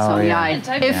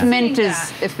Adansonii. If mint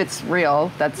is, if it's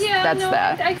real, that's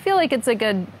that. I feel like it's like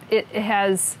it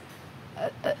has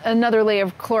another layer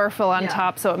of chlorophyll on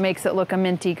top, so it makes it look a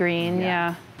minty green.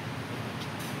 Yeah.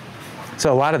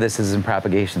 So a lot of this is in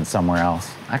propagation somewhere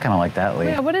else. I kind of like that leaf.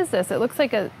 Yeah, what is this? It looks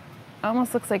like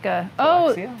almost looks like a,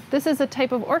 this is a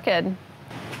type of orchid.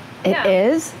 It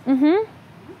is?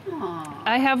 Mm-hmm. Aww.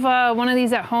 I have one of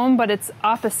these at home, but it's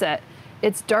opposite.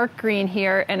 It's dark green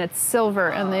here, and it's silver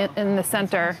in the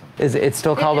center. Is it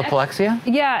still called a Phylexia?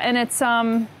 Yeah, and it's,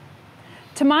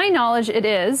 to my knowledge, it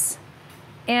is.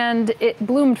 And it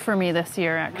bloomed for me this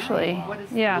year, actually. What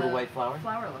is a little white flower look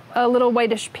like? A little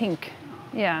whitish pink,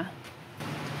 yeah.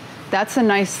 That's a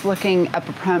nice looking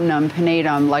Epipremnum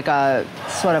pinnatum, like a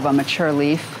sort of a mature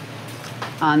leaf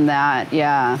on that.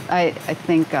 Yeah, I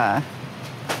think.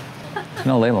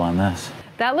 No label on this.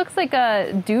 That looks like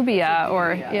a dubia,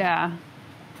 or yeah.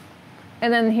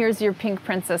 And then here's your pink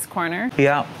princess corner.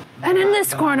 Yeah. And in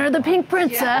this corner, the pink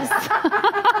princess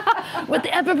with the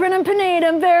Epipremnum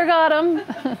pinnatum,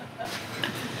 variegatum.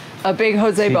 A big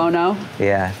Jose Bono.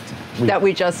 Yeah. That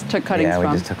we just took cuttings from.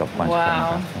 Yeah, we just took a bunch of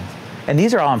cuttings off. And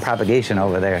these are all in propagation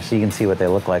over there, so you can see what they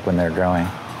look like when they're growing.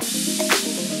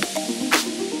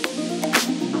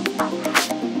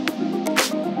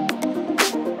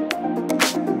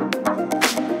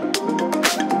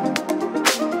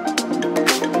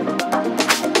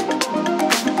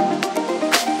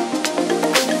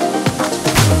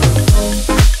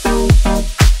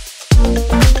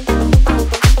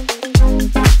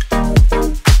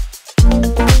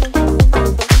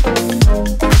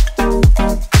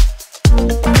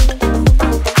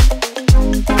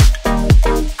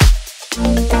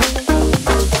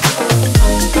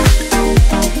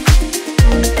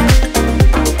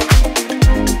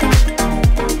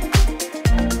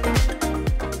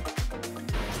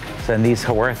 And these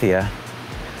Haworthia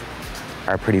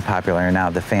are pretty popular now,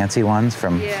 the fancy ones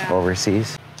from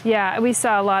overseas. Yeah, we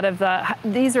saw a lot of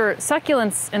these are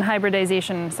succulents and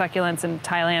hybridization succulents in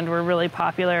Thailand were really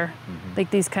popular,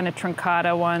 like these kind of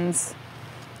truncata ones.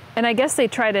 And I guess they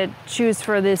try to choose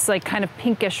for this like kind of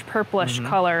pinkish purplish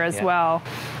color as well.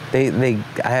 I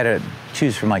had to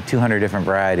choose from like 200 different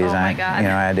varieties. Oh my God. You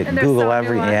know, I had to Google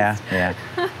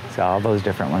So all those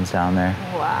different ones down there.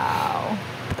 Wow.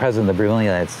 The president of the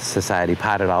Bromeliad Society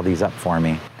potted all these up for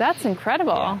me. That's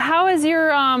incredible. Yeah. How is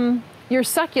your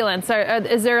succulents?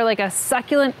 Is there like a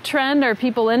succulent trend? Are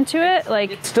people into it?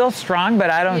 Like it's still strong, but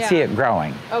I don't see it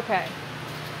growing. Okay.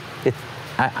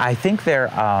 I think they're.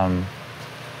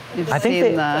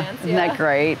 Isn't that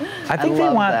great? I think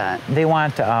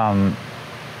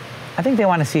I think they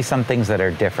want to see some things that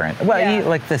are different. Well,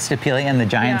 like the Stapelia and the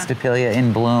giant Stapelia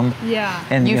in bloom. Yeah.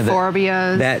 And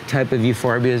euphorbias. That type of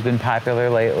euphorbia has been popular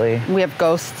lately. We have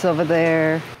ghosts over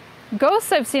there.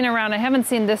 Ghosts I've seen around. I haven't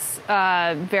seen this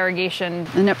variegation.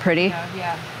 Isn't it pretty?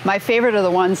 Yeah. My favorite are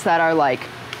the ones that are like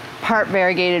part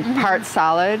variegated, part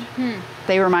solid.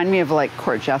 They remind me of like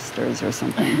court jesters or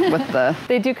something with the...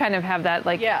 They do kind of have that,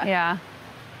 like, yeah.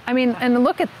 I mean, and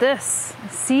look at this,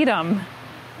 sedum.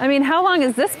 I mean, how long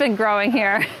has this been growing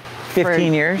here?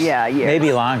 15 years? Yeah, years.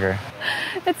 Maybe longer.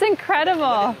 It's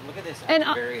incredible. Look at this.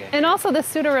 And also the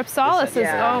Pseudorhipsalis is,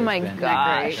 oh my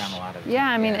gosh. Yeah,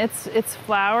 I mean, it's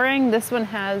flowering. This one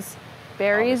has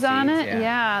berries on it.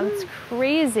 Yeah, that's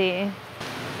crazy.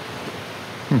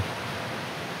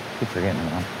 Keep forgetting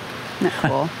one. Isn't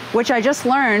that cool? Which I just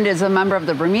learned is a member of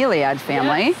the Bromeliad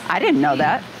family. Yes. I didn't know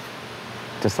that.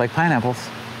 Just like pineapples.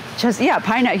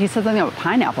 Pineapple. He said something about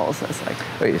pineapples. It's like.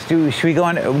 Wait, should we go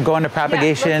into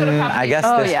propagation? I guess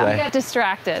this way. We got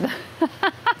distracted.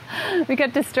 We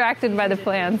got distracted by the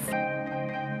plants.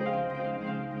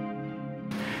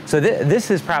 So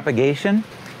this is propagation.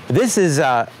 This is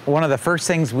one of the first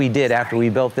things we did after we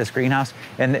built this greenhouse,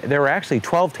 and there were actually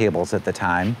 12 tables at the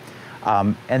time.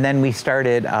 And then we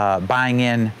started buying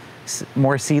in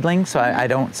more seedlings, so I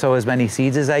don't sow as many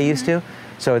seeds as I used to.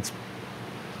 So it's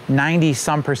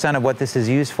 90-some% of what this is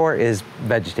used for is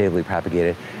vegetatively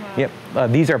propagated. Wow.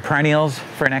 Yep. These are perennials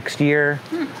for next year,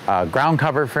 ground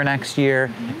cover for next year,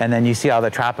 and then you see all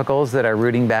the tropicals that are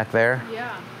rooting back there.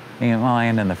 Yeah.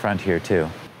 And in the front here too.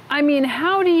 I mean,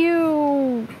 how do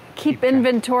you keep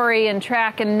inventory and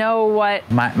track and know what?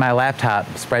 My laptop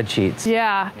spreadsheets.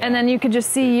 Yeah, and then you could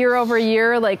just see year over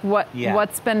year, like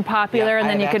what's been popular, and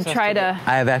then you could try to.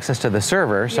 I have access to the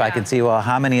server, so I can see, well,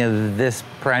 how many of this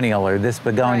perennial or this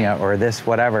begonia or this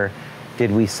whatever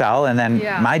did we sell? And then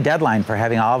my deadline for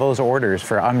having all those orders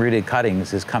for unrooted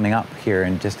cuttings is coming up here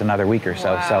in just another week or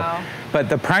so. Wow. But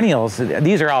the perennials,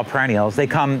 these are all perennials. They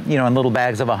come, in little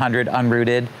bags of 100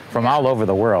 unrooted from all over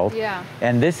the world. Yeah.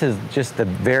 And this is just the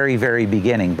very, very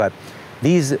beginning. But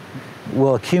these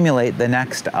will accumulate the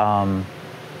next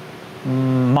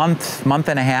month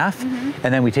and a half,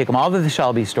 and then we take them all to the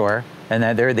Shelby store, and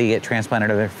then there they get transplanted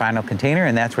to their final container,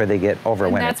 and that's where they get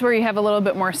overwintered. And that's where you have a little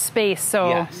bit more space,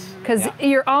 so because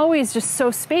you're always just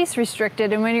so space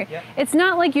restricted, and when you're, it's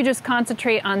not like you just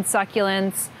concentrate on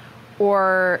succulents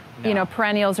or you know,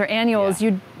 perennials or annuals.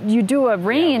 You do a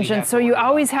range, and so you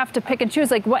always have to pick and choose.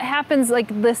 Like what happens,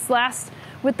 like this last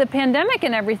with the pandemic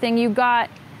and everything, you got.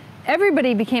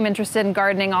 Everybody became interested in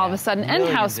gardening all of a sudden, and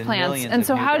houseplants. And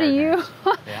so how do you,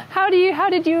 how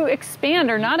did you expand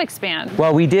or not expand?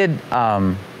 Well, we did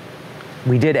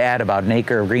add about an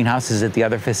acre of greenhouses at the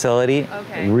other facility.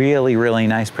 Okay. Really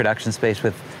nice production space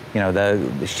with, you know,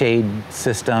 the shade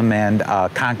system and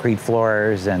concrete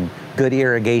floors and good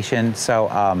irrigation.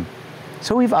 So,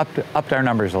 so we've upped our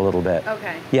numbers a little bit.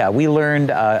 Okay. Yeah, we learned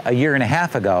a year and a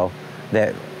half ago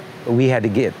that we had to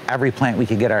get every plant we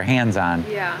could get our hands on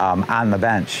on the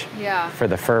bench for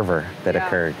the fervor that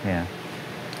occurred. Yeah.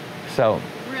 So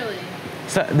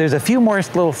so there's a few more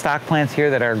little stock plants here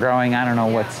that are growing. I don't know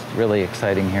what's really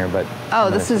exciting here, but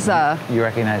this is you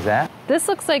recognize that? This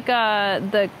looks like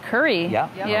the curry.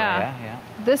 Yeah.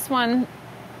 This one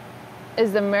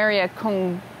is the Maria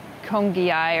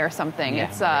Congii or something. Yeah,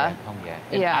 It's I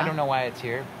don't know why it's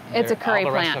here. It's a curry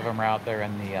all the plant. rest of them are out there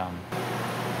in the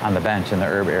on the bench in the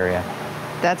herb area.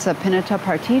 that's a Pineta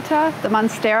partita, the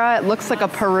Monstera. It looks like a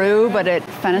Peru, but it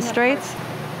fenestrates.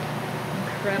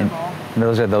 Incredible. And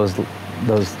those are those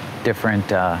different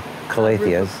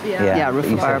calatheas.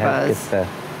 Rufobarbas.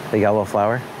 The yellow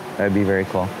flower. That'd be very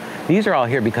cool. These are all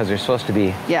here because they're supposed to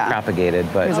be propagated,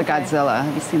 but there's a Godzilla.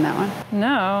 Have you seen that one?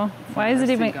 No. Why is it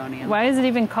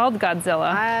even called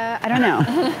Godzilla? I don't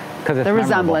know. Because it's the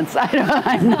resemblance.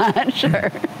 I'm not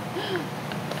sure.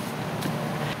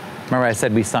 Remember I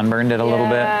said we sunburned it a little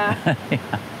bit? Yeah.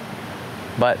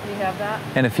 But you have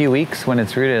that? in a few weeks when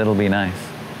it's rooted, it'll be nice.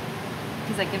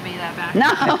 He's like, give me that back. No.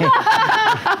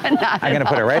 I'm going to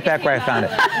put it right back where I found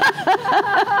it.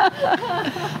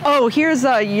 Oh, here's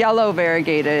a yellow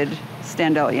variegated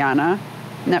Standelliana.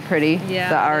 Isn't that pretty? Yeah.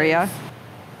 The Aria.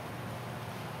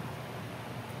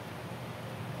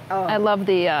 I love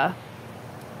the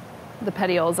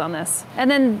petioles on this.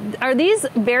 And then, are these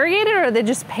variegated or are they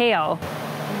just pale?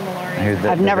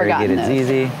 I've never gotten this.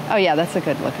 Easy. Oh yeah, that's a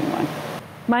good looking one.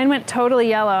 Mine went totally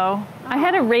yellow. I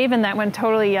had a raven that went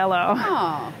totally yellow.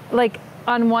 Oh. Like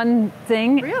on one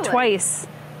thing Really? twice.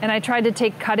 And I tried to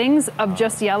take cuttings of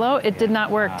just yellow. It did not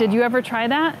work. Did you ever try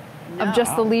that? No. Of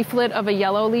just the leaflet of a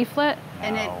yellow leaflet?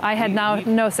 And I had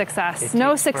no success.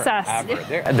 No success.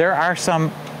 There are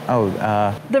some,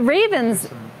 The ravens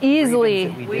easily,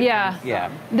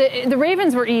 The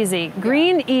ravens were easy.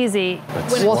 Green, easy.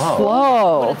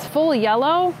 slow. When it's full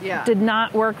yellow, Yeah. did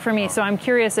not work for me. So I'm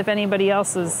curious if anybody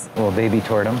else is. little baby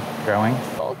tortum growing.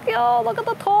 Oh, look at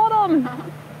the totem.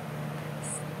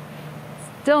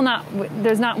 Still not,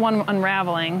 there's not one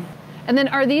unraveling. And then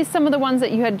are these some of the ones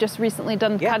that you had just recently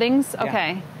done cuttings? Yeah.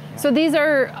 Okay. Yeah. So these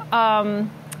are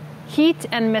heat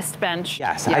and mist bench.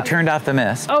 Yes, I turned off the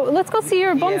mist. Oh, let's go see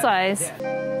your bonsais.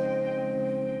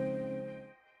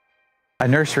 A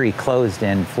nursery closed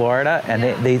in Florida, and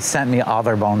they sent me all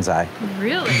their bonsai.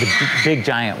 Really? The big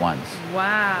giant ones.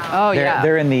 Wow. Oh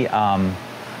They're in the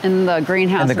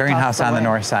greenhouse. in the greenhouse on the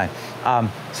north side.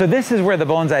 So this is where the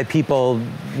bonsai people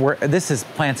were. This is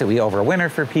plants that we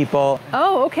overwinter for people.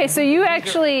 Oh, okay. So you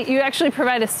actually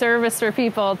provide a service for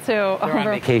people to They're on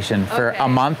vacation for a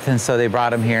month, and so they brought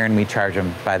them here, and we charge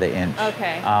them by the inch.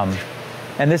 Okay.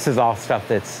 And this is all stuff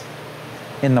that's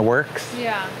in the works.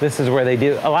 Yeah. This is where they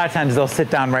do. A lot of times they'll sit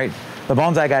down right. The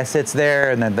bonsai guy sits there,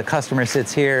 and then the customer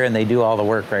sits here, and they do all the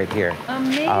work right here.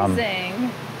 Amazing.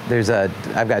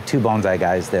 I've got 2 bonsai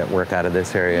guys that work out of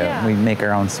this area. Yeah. We make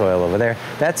our own soil over there.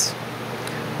 That's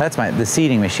the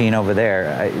seeding machine over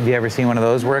there. Have you ever seen one of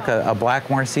those work? A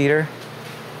Blackmore seeder?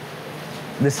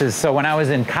 So when I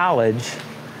was in college,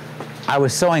 I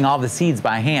was sowing all the seeds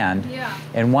by hand. Yeah.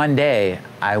 And one day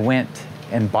I went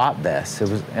and bought this. It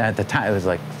was, at the time, it was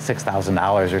like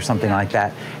 $6,000 or something like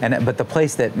that. But the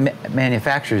place that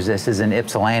manufactures this is in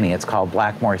Ypsilanti. It's called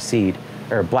Blackmore Cedar.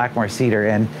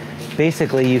 And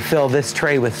basically you fill this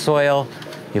tray with soil,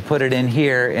 you put it in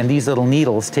here, and these little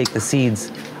needles take the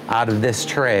seeds out of this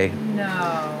tray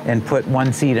and put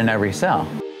 1 seed in every cell.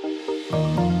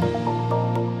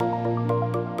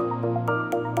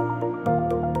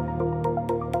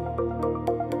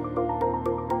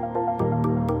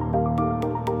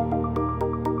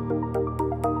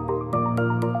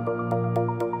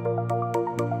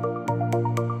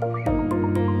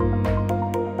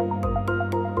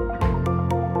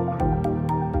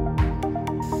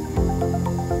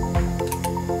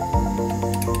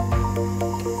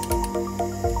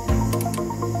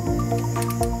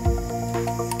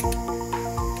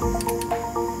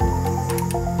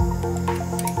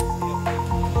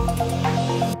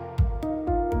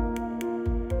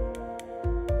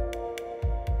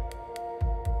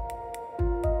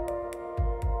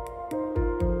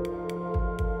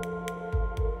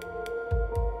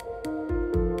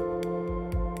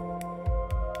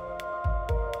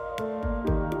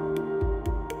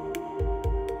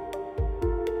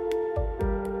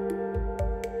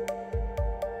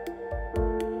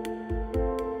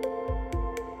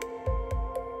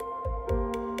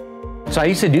 So I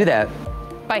used to do that.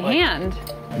 By hand?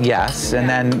 Yes, and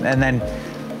then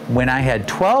when I had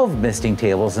 12 misting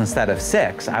tables instead of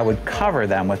 6, I would cover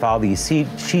them with all these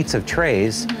sheets of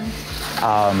trays.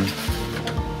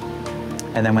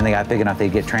 And then when they got big enough,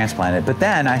 they'd get transplanted. But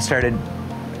then I started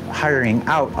hiring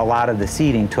out a lot of the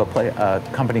seeding to a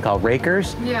company called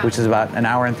Rakers, which is about an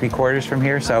hour and 3/4 from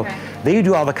here. So they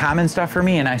do all the common stuff for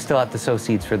me, and I still have to sow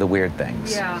seeds for the weird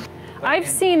things. Yeah. I've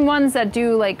seen ones that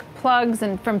do like plugs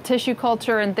and from tissue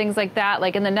culture and things like that.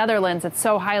 Like in the Netherlands, it's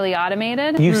so highly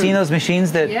automated. You've seen those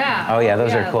machines that? Yeah. Oh yeah,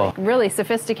 those are cool. Like really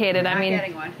sophisticated. I mean,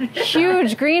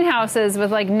 huge greenhouses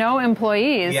with like no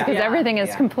employees because everything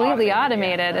is completely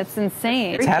automated. It's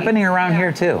insane. It's happening around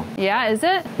here too. Yeah, is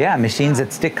it? Yeah, machines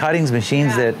that stick cuttings,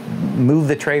 machines that move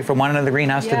the tray from one end of the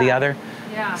greenhouse to the other,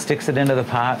 sticks it into the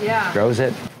pot, grows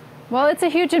it. Well, it's a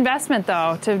huge investment,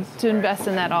 though, to invest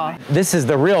in that all. This is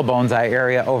the real bonsai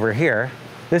area over here.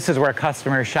 This is where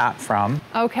customers shop from.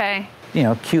 Okay. You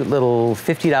know, cute little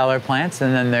 $50 plants,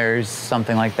 and then there's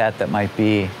something like that that might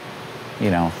be,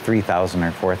 you know, 3,000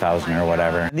 or 4,000 or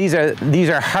whatever. These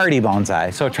are hardy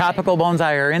bonsai. So tropical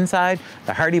bonsai are inside,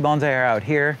 the hardy bonsai are out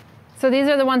here. So these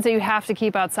are the ones that you have to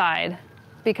keep outside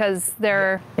because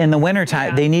they're... In the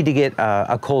wintertime, they need to get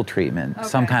a cold treatment,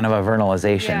 some kind of a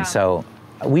vernalization. So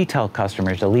we tell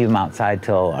customers to leave them outside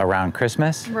till around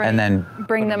Christmas, and then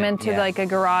bring them into like a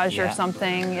garage or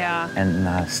something,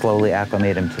 and slowly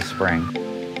acclimate them to spring.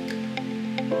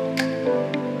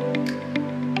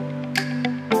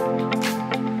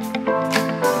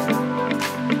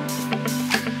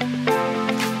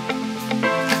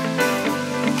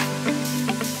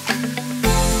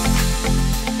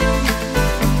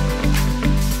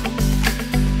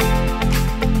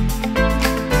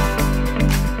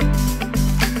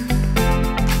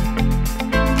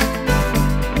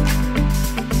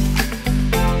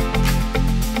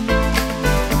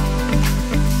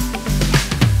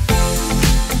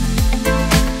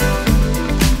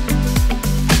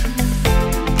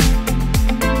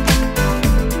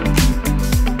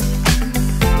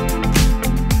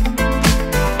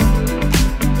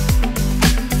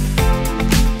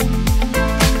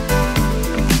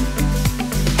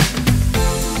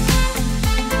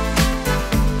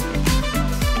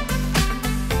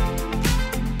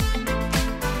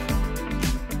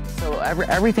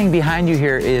 Everything behind you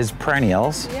here is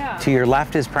perennials. To your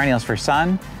left is perennials for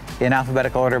sun, in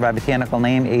alphabetical order by botanical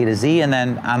name, A to Z, and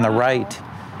then on the right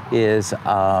is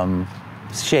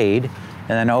shade. And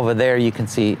then over there you can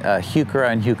see heuchera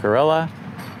and heucherilla,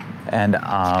 and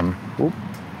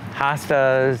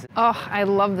hostas. Oh, I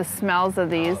love the smells of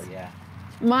these. Oh, yeah.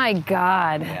 My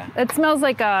God. It smells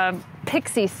like a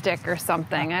pixie stick or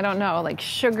something. I don't know, like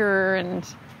sugar and...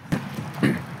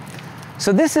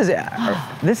 So this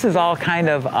is all kind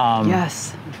of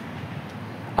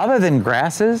other than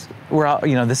grasses, we're all,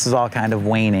 you know, this is all kind of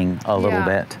waning a little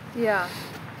bit. Yeah.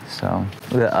 So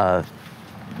the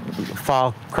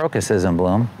fall crocus is in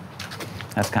bloom.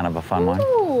 That's kind of a fun one.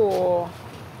 Ooh.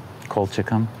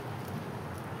 Colchicum.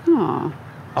 Oh.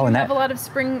 Oh, and have a lot of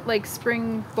spring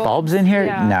bulbs in here?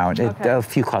 Yeah. No, a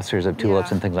few clusters of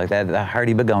tulips and things like that. The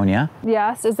hardy begonia.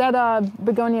 Yes. Is that a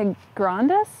begonia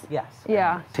grandis? Yes.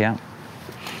 Yeah. Yeah.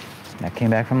 That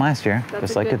came back from last year,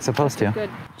 just like it's supposed to.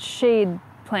 Good shade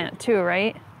plant too,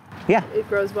 right? Yeah. It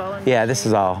grows well in this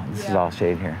is all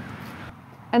shade here.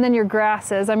 And then your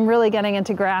grasses. I'm really getting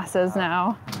into grasses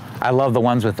now. I love the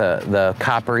ones with the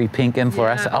coppery pink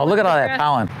inflorescence. Oh, look at all that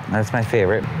pollen. That's my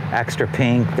favorite. Extra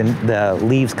pink. The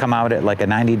leaves come out at like a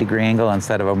 90-degree angle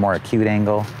instead of a more acute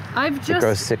angle. I've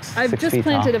just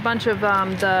planted a bunch of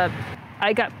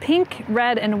I got pink,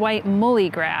 red, and white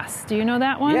mully grass. Do you know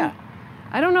that one? Yeah.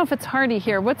 I don't know if it's hardy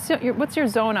here. What's your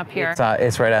zone up here?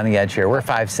 It's right on the edge here. We're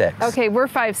 5'6". Okay, we're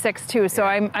 5'6" too. So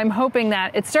I'm hoping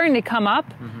that it's starting to come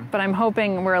up, but I'm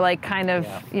hoping we're like kind of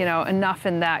you know enough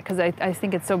in that because I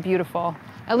think it's so beautiful.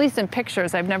 At least in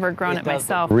pictures. I've never grown it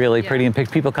myself. Really pretty in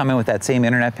pictures. People come in with that same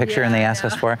internet picture and they ask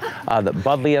us for it. The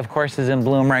budley, of course, is in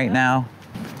bloom right now.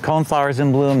 Coneflower's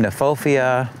in bloom.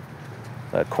 Nephofia.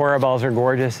 The corabals are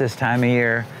gorgeous this time of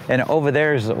year. And over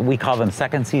there, we call them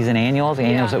second season annuals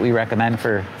that we recommend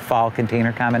for fall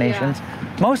container combinations,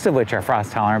 most of which are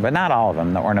frost tolerant, but not all of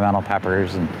them. The ornamental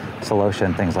peppers and celosia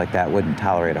and things like that wouldn't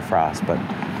tolerate a frost, but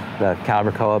the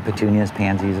calibrachoa, petunias,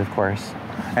 pansies, of course.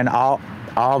 And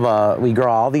we grow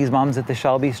all these mums at the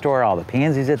Shelby store, all the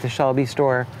pansies at the Shelby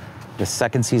store, the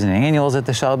second season annuals at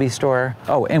the Shelby store.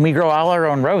 Oh, and we grow all our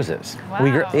own roses.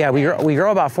 Wow. We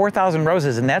grow about 4,000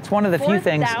 roses, and that's one of the few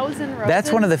things. 4,000 roses?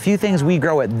 That's one of the few things we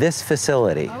grow at this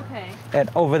facility. Okay.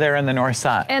 over there on the north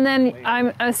side. And then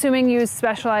I'm assuming you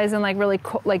specialize in like really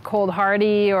cold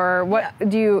hardy, or what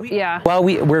do you, yeah. Well,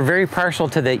 we're very partial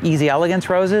to the Easy Elegance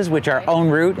roses, which are own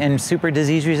root and super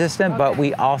disease resistant, but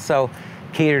we also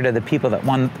cater to the people that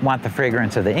want the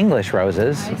fragrance of the English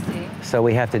roses. I see. So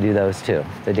we have to do those too,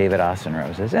 the David Austin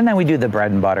roses. And then we do the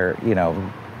bread and butter, you know,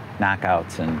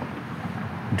 knockouts and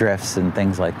drifts and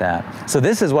things like that. So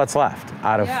this is what's left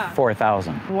out of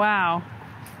 4,000. Wow.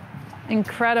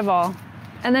 Incredible.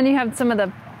 And then you have some of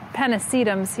the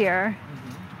pennisetums here.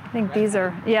 I think these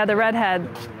are, yeah, the redhead.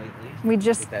 We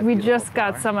just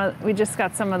got some of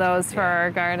those for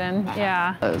our garden.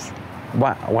 Yeah.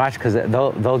 Watch, because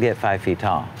they'll get 5 feet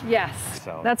tall. Yes.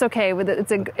 So. That's okay.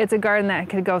 It's a garden that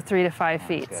could go 3 to 5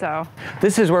 feet. So.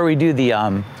 This is where we do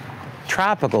the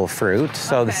tropical fruit.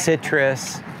 So the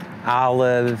citrus,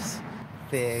 olives,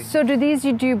 figs. So do these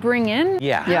you bring in?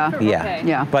 Yeah.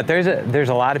 Yeah. But there's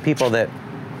a lot of people that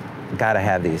gotta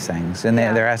have these things, and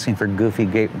they're asking for goofy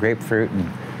grapefruit and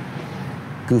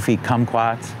goofy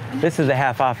kumquats. This is the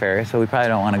half-off area, so we probably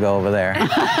don't want to go over there.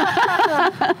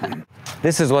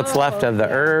 This is what's left of the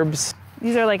herbs.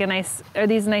 These are like are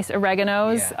these nice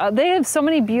oreganos? Yeah. They have so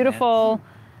many beautiful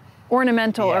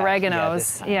ornamental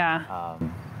oreganos.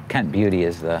 Kent Beauty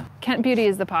is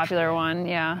the popular one,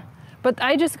 yeah. But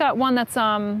I just got one that's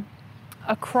a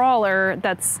crawler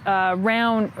that's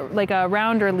round, like a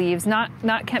rounder leaves, not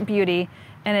Kent Beauty,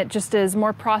 and it just is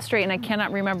more prostrate, and I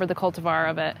cannot remember the cultivar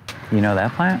of it. You know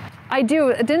that plant? I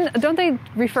do. Don't they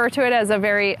refer to it as a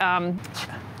very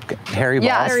hairy balls?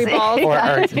 Yeah, hairy balls. Or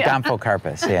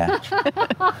Gomphocarpus, yeah.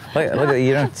 Look,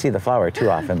 you don't see the flower too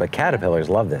often, but caterpillars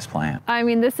love this plant. I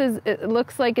mean, it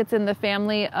looks like it's in the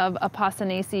family of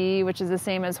Apocynaceae, which is the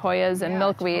same as Hoyas and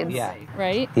milkweeds,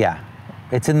 right? Yeah.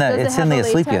 It's in the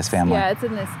Asclepias family. Yeah, it's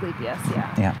in the Asclepias,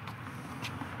 yeah.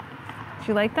 Do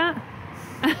you like that?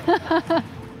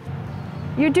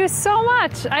 You do so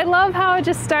much. I love how it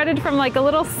just started from like a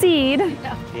little seed.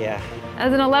 Yeah.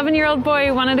 As an 11-year-old boy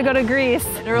who wanted to go to Greece.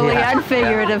 Literally and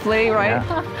figuratively, right?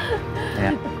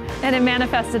 Yeah. And it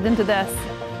manifested into this.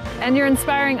 And you're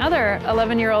inspiring other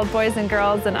 11-year-old boys and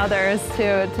girls and others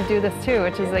to do this too,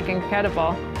 which is like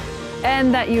incredible.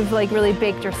 And that you've like really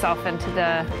baked yourself into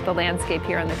the landscape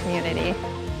here in the community.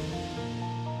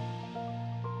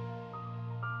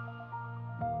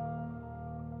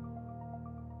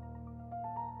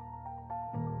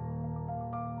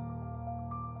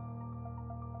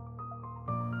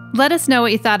 Let us know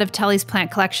what you thought of Telly's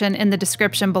plant collection in the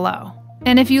description below.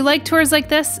 And if you like tours like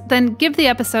this, then give the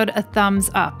episode a thumbs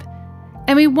up.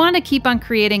 And we want to keep on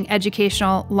creating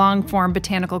educational, long-form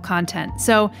botanical content.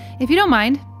 So if you don't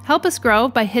mind, help us grow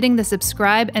by hitting the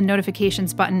subscribe and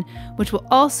notifications button, which will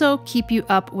also keep you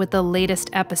up with the latest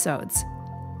episodes.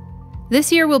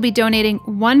 This year, we'll be donating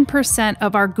 1%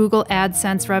 of our Google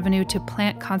AdSense revenue to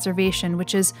plant conservation,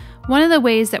 which is one of the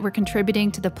ways that we're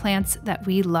contributing to the plants that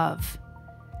we love.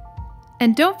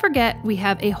 And don't forget, we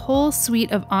have a whole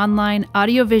suite of online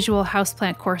audiovisual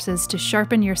houseplant courses to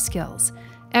sharpen your skills.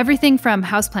 Everything from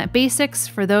houseplant basics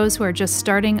for those who are just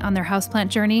starting on their houseplant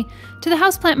journey to the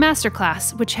Houseplant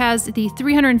Masterclass, which has the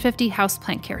 350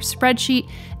 houseplant care spreadsheet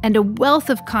and a wealth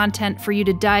of content for you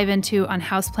to dive into on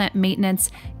houseplant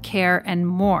maintenance, care, and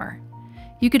more.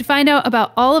 You could find out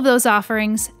about all of those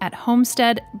offerings at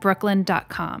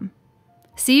homesteadbrooklyn.com.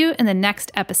 See you in the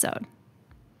next episode.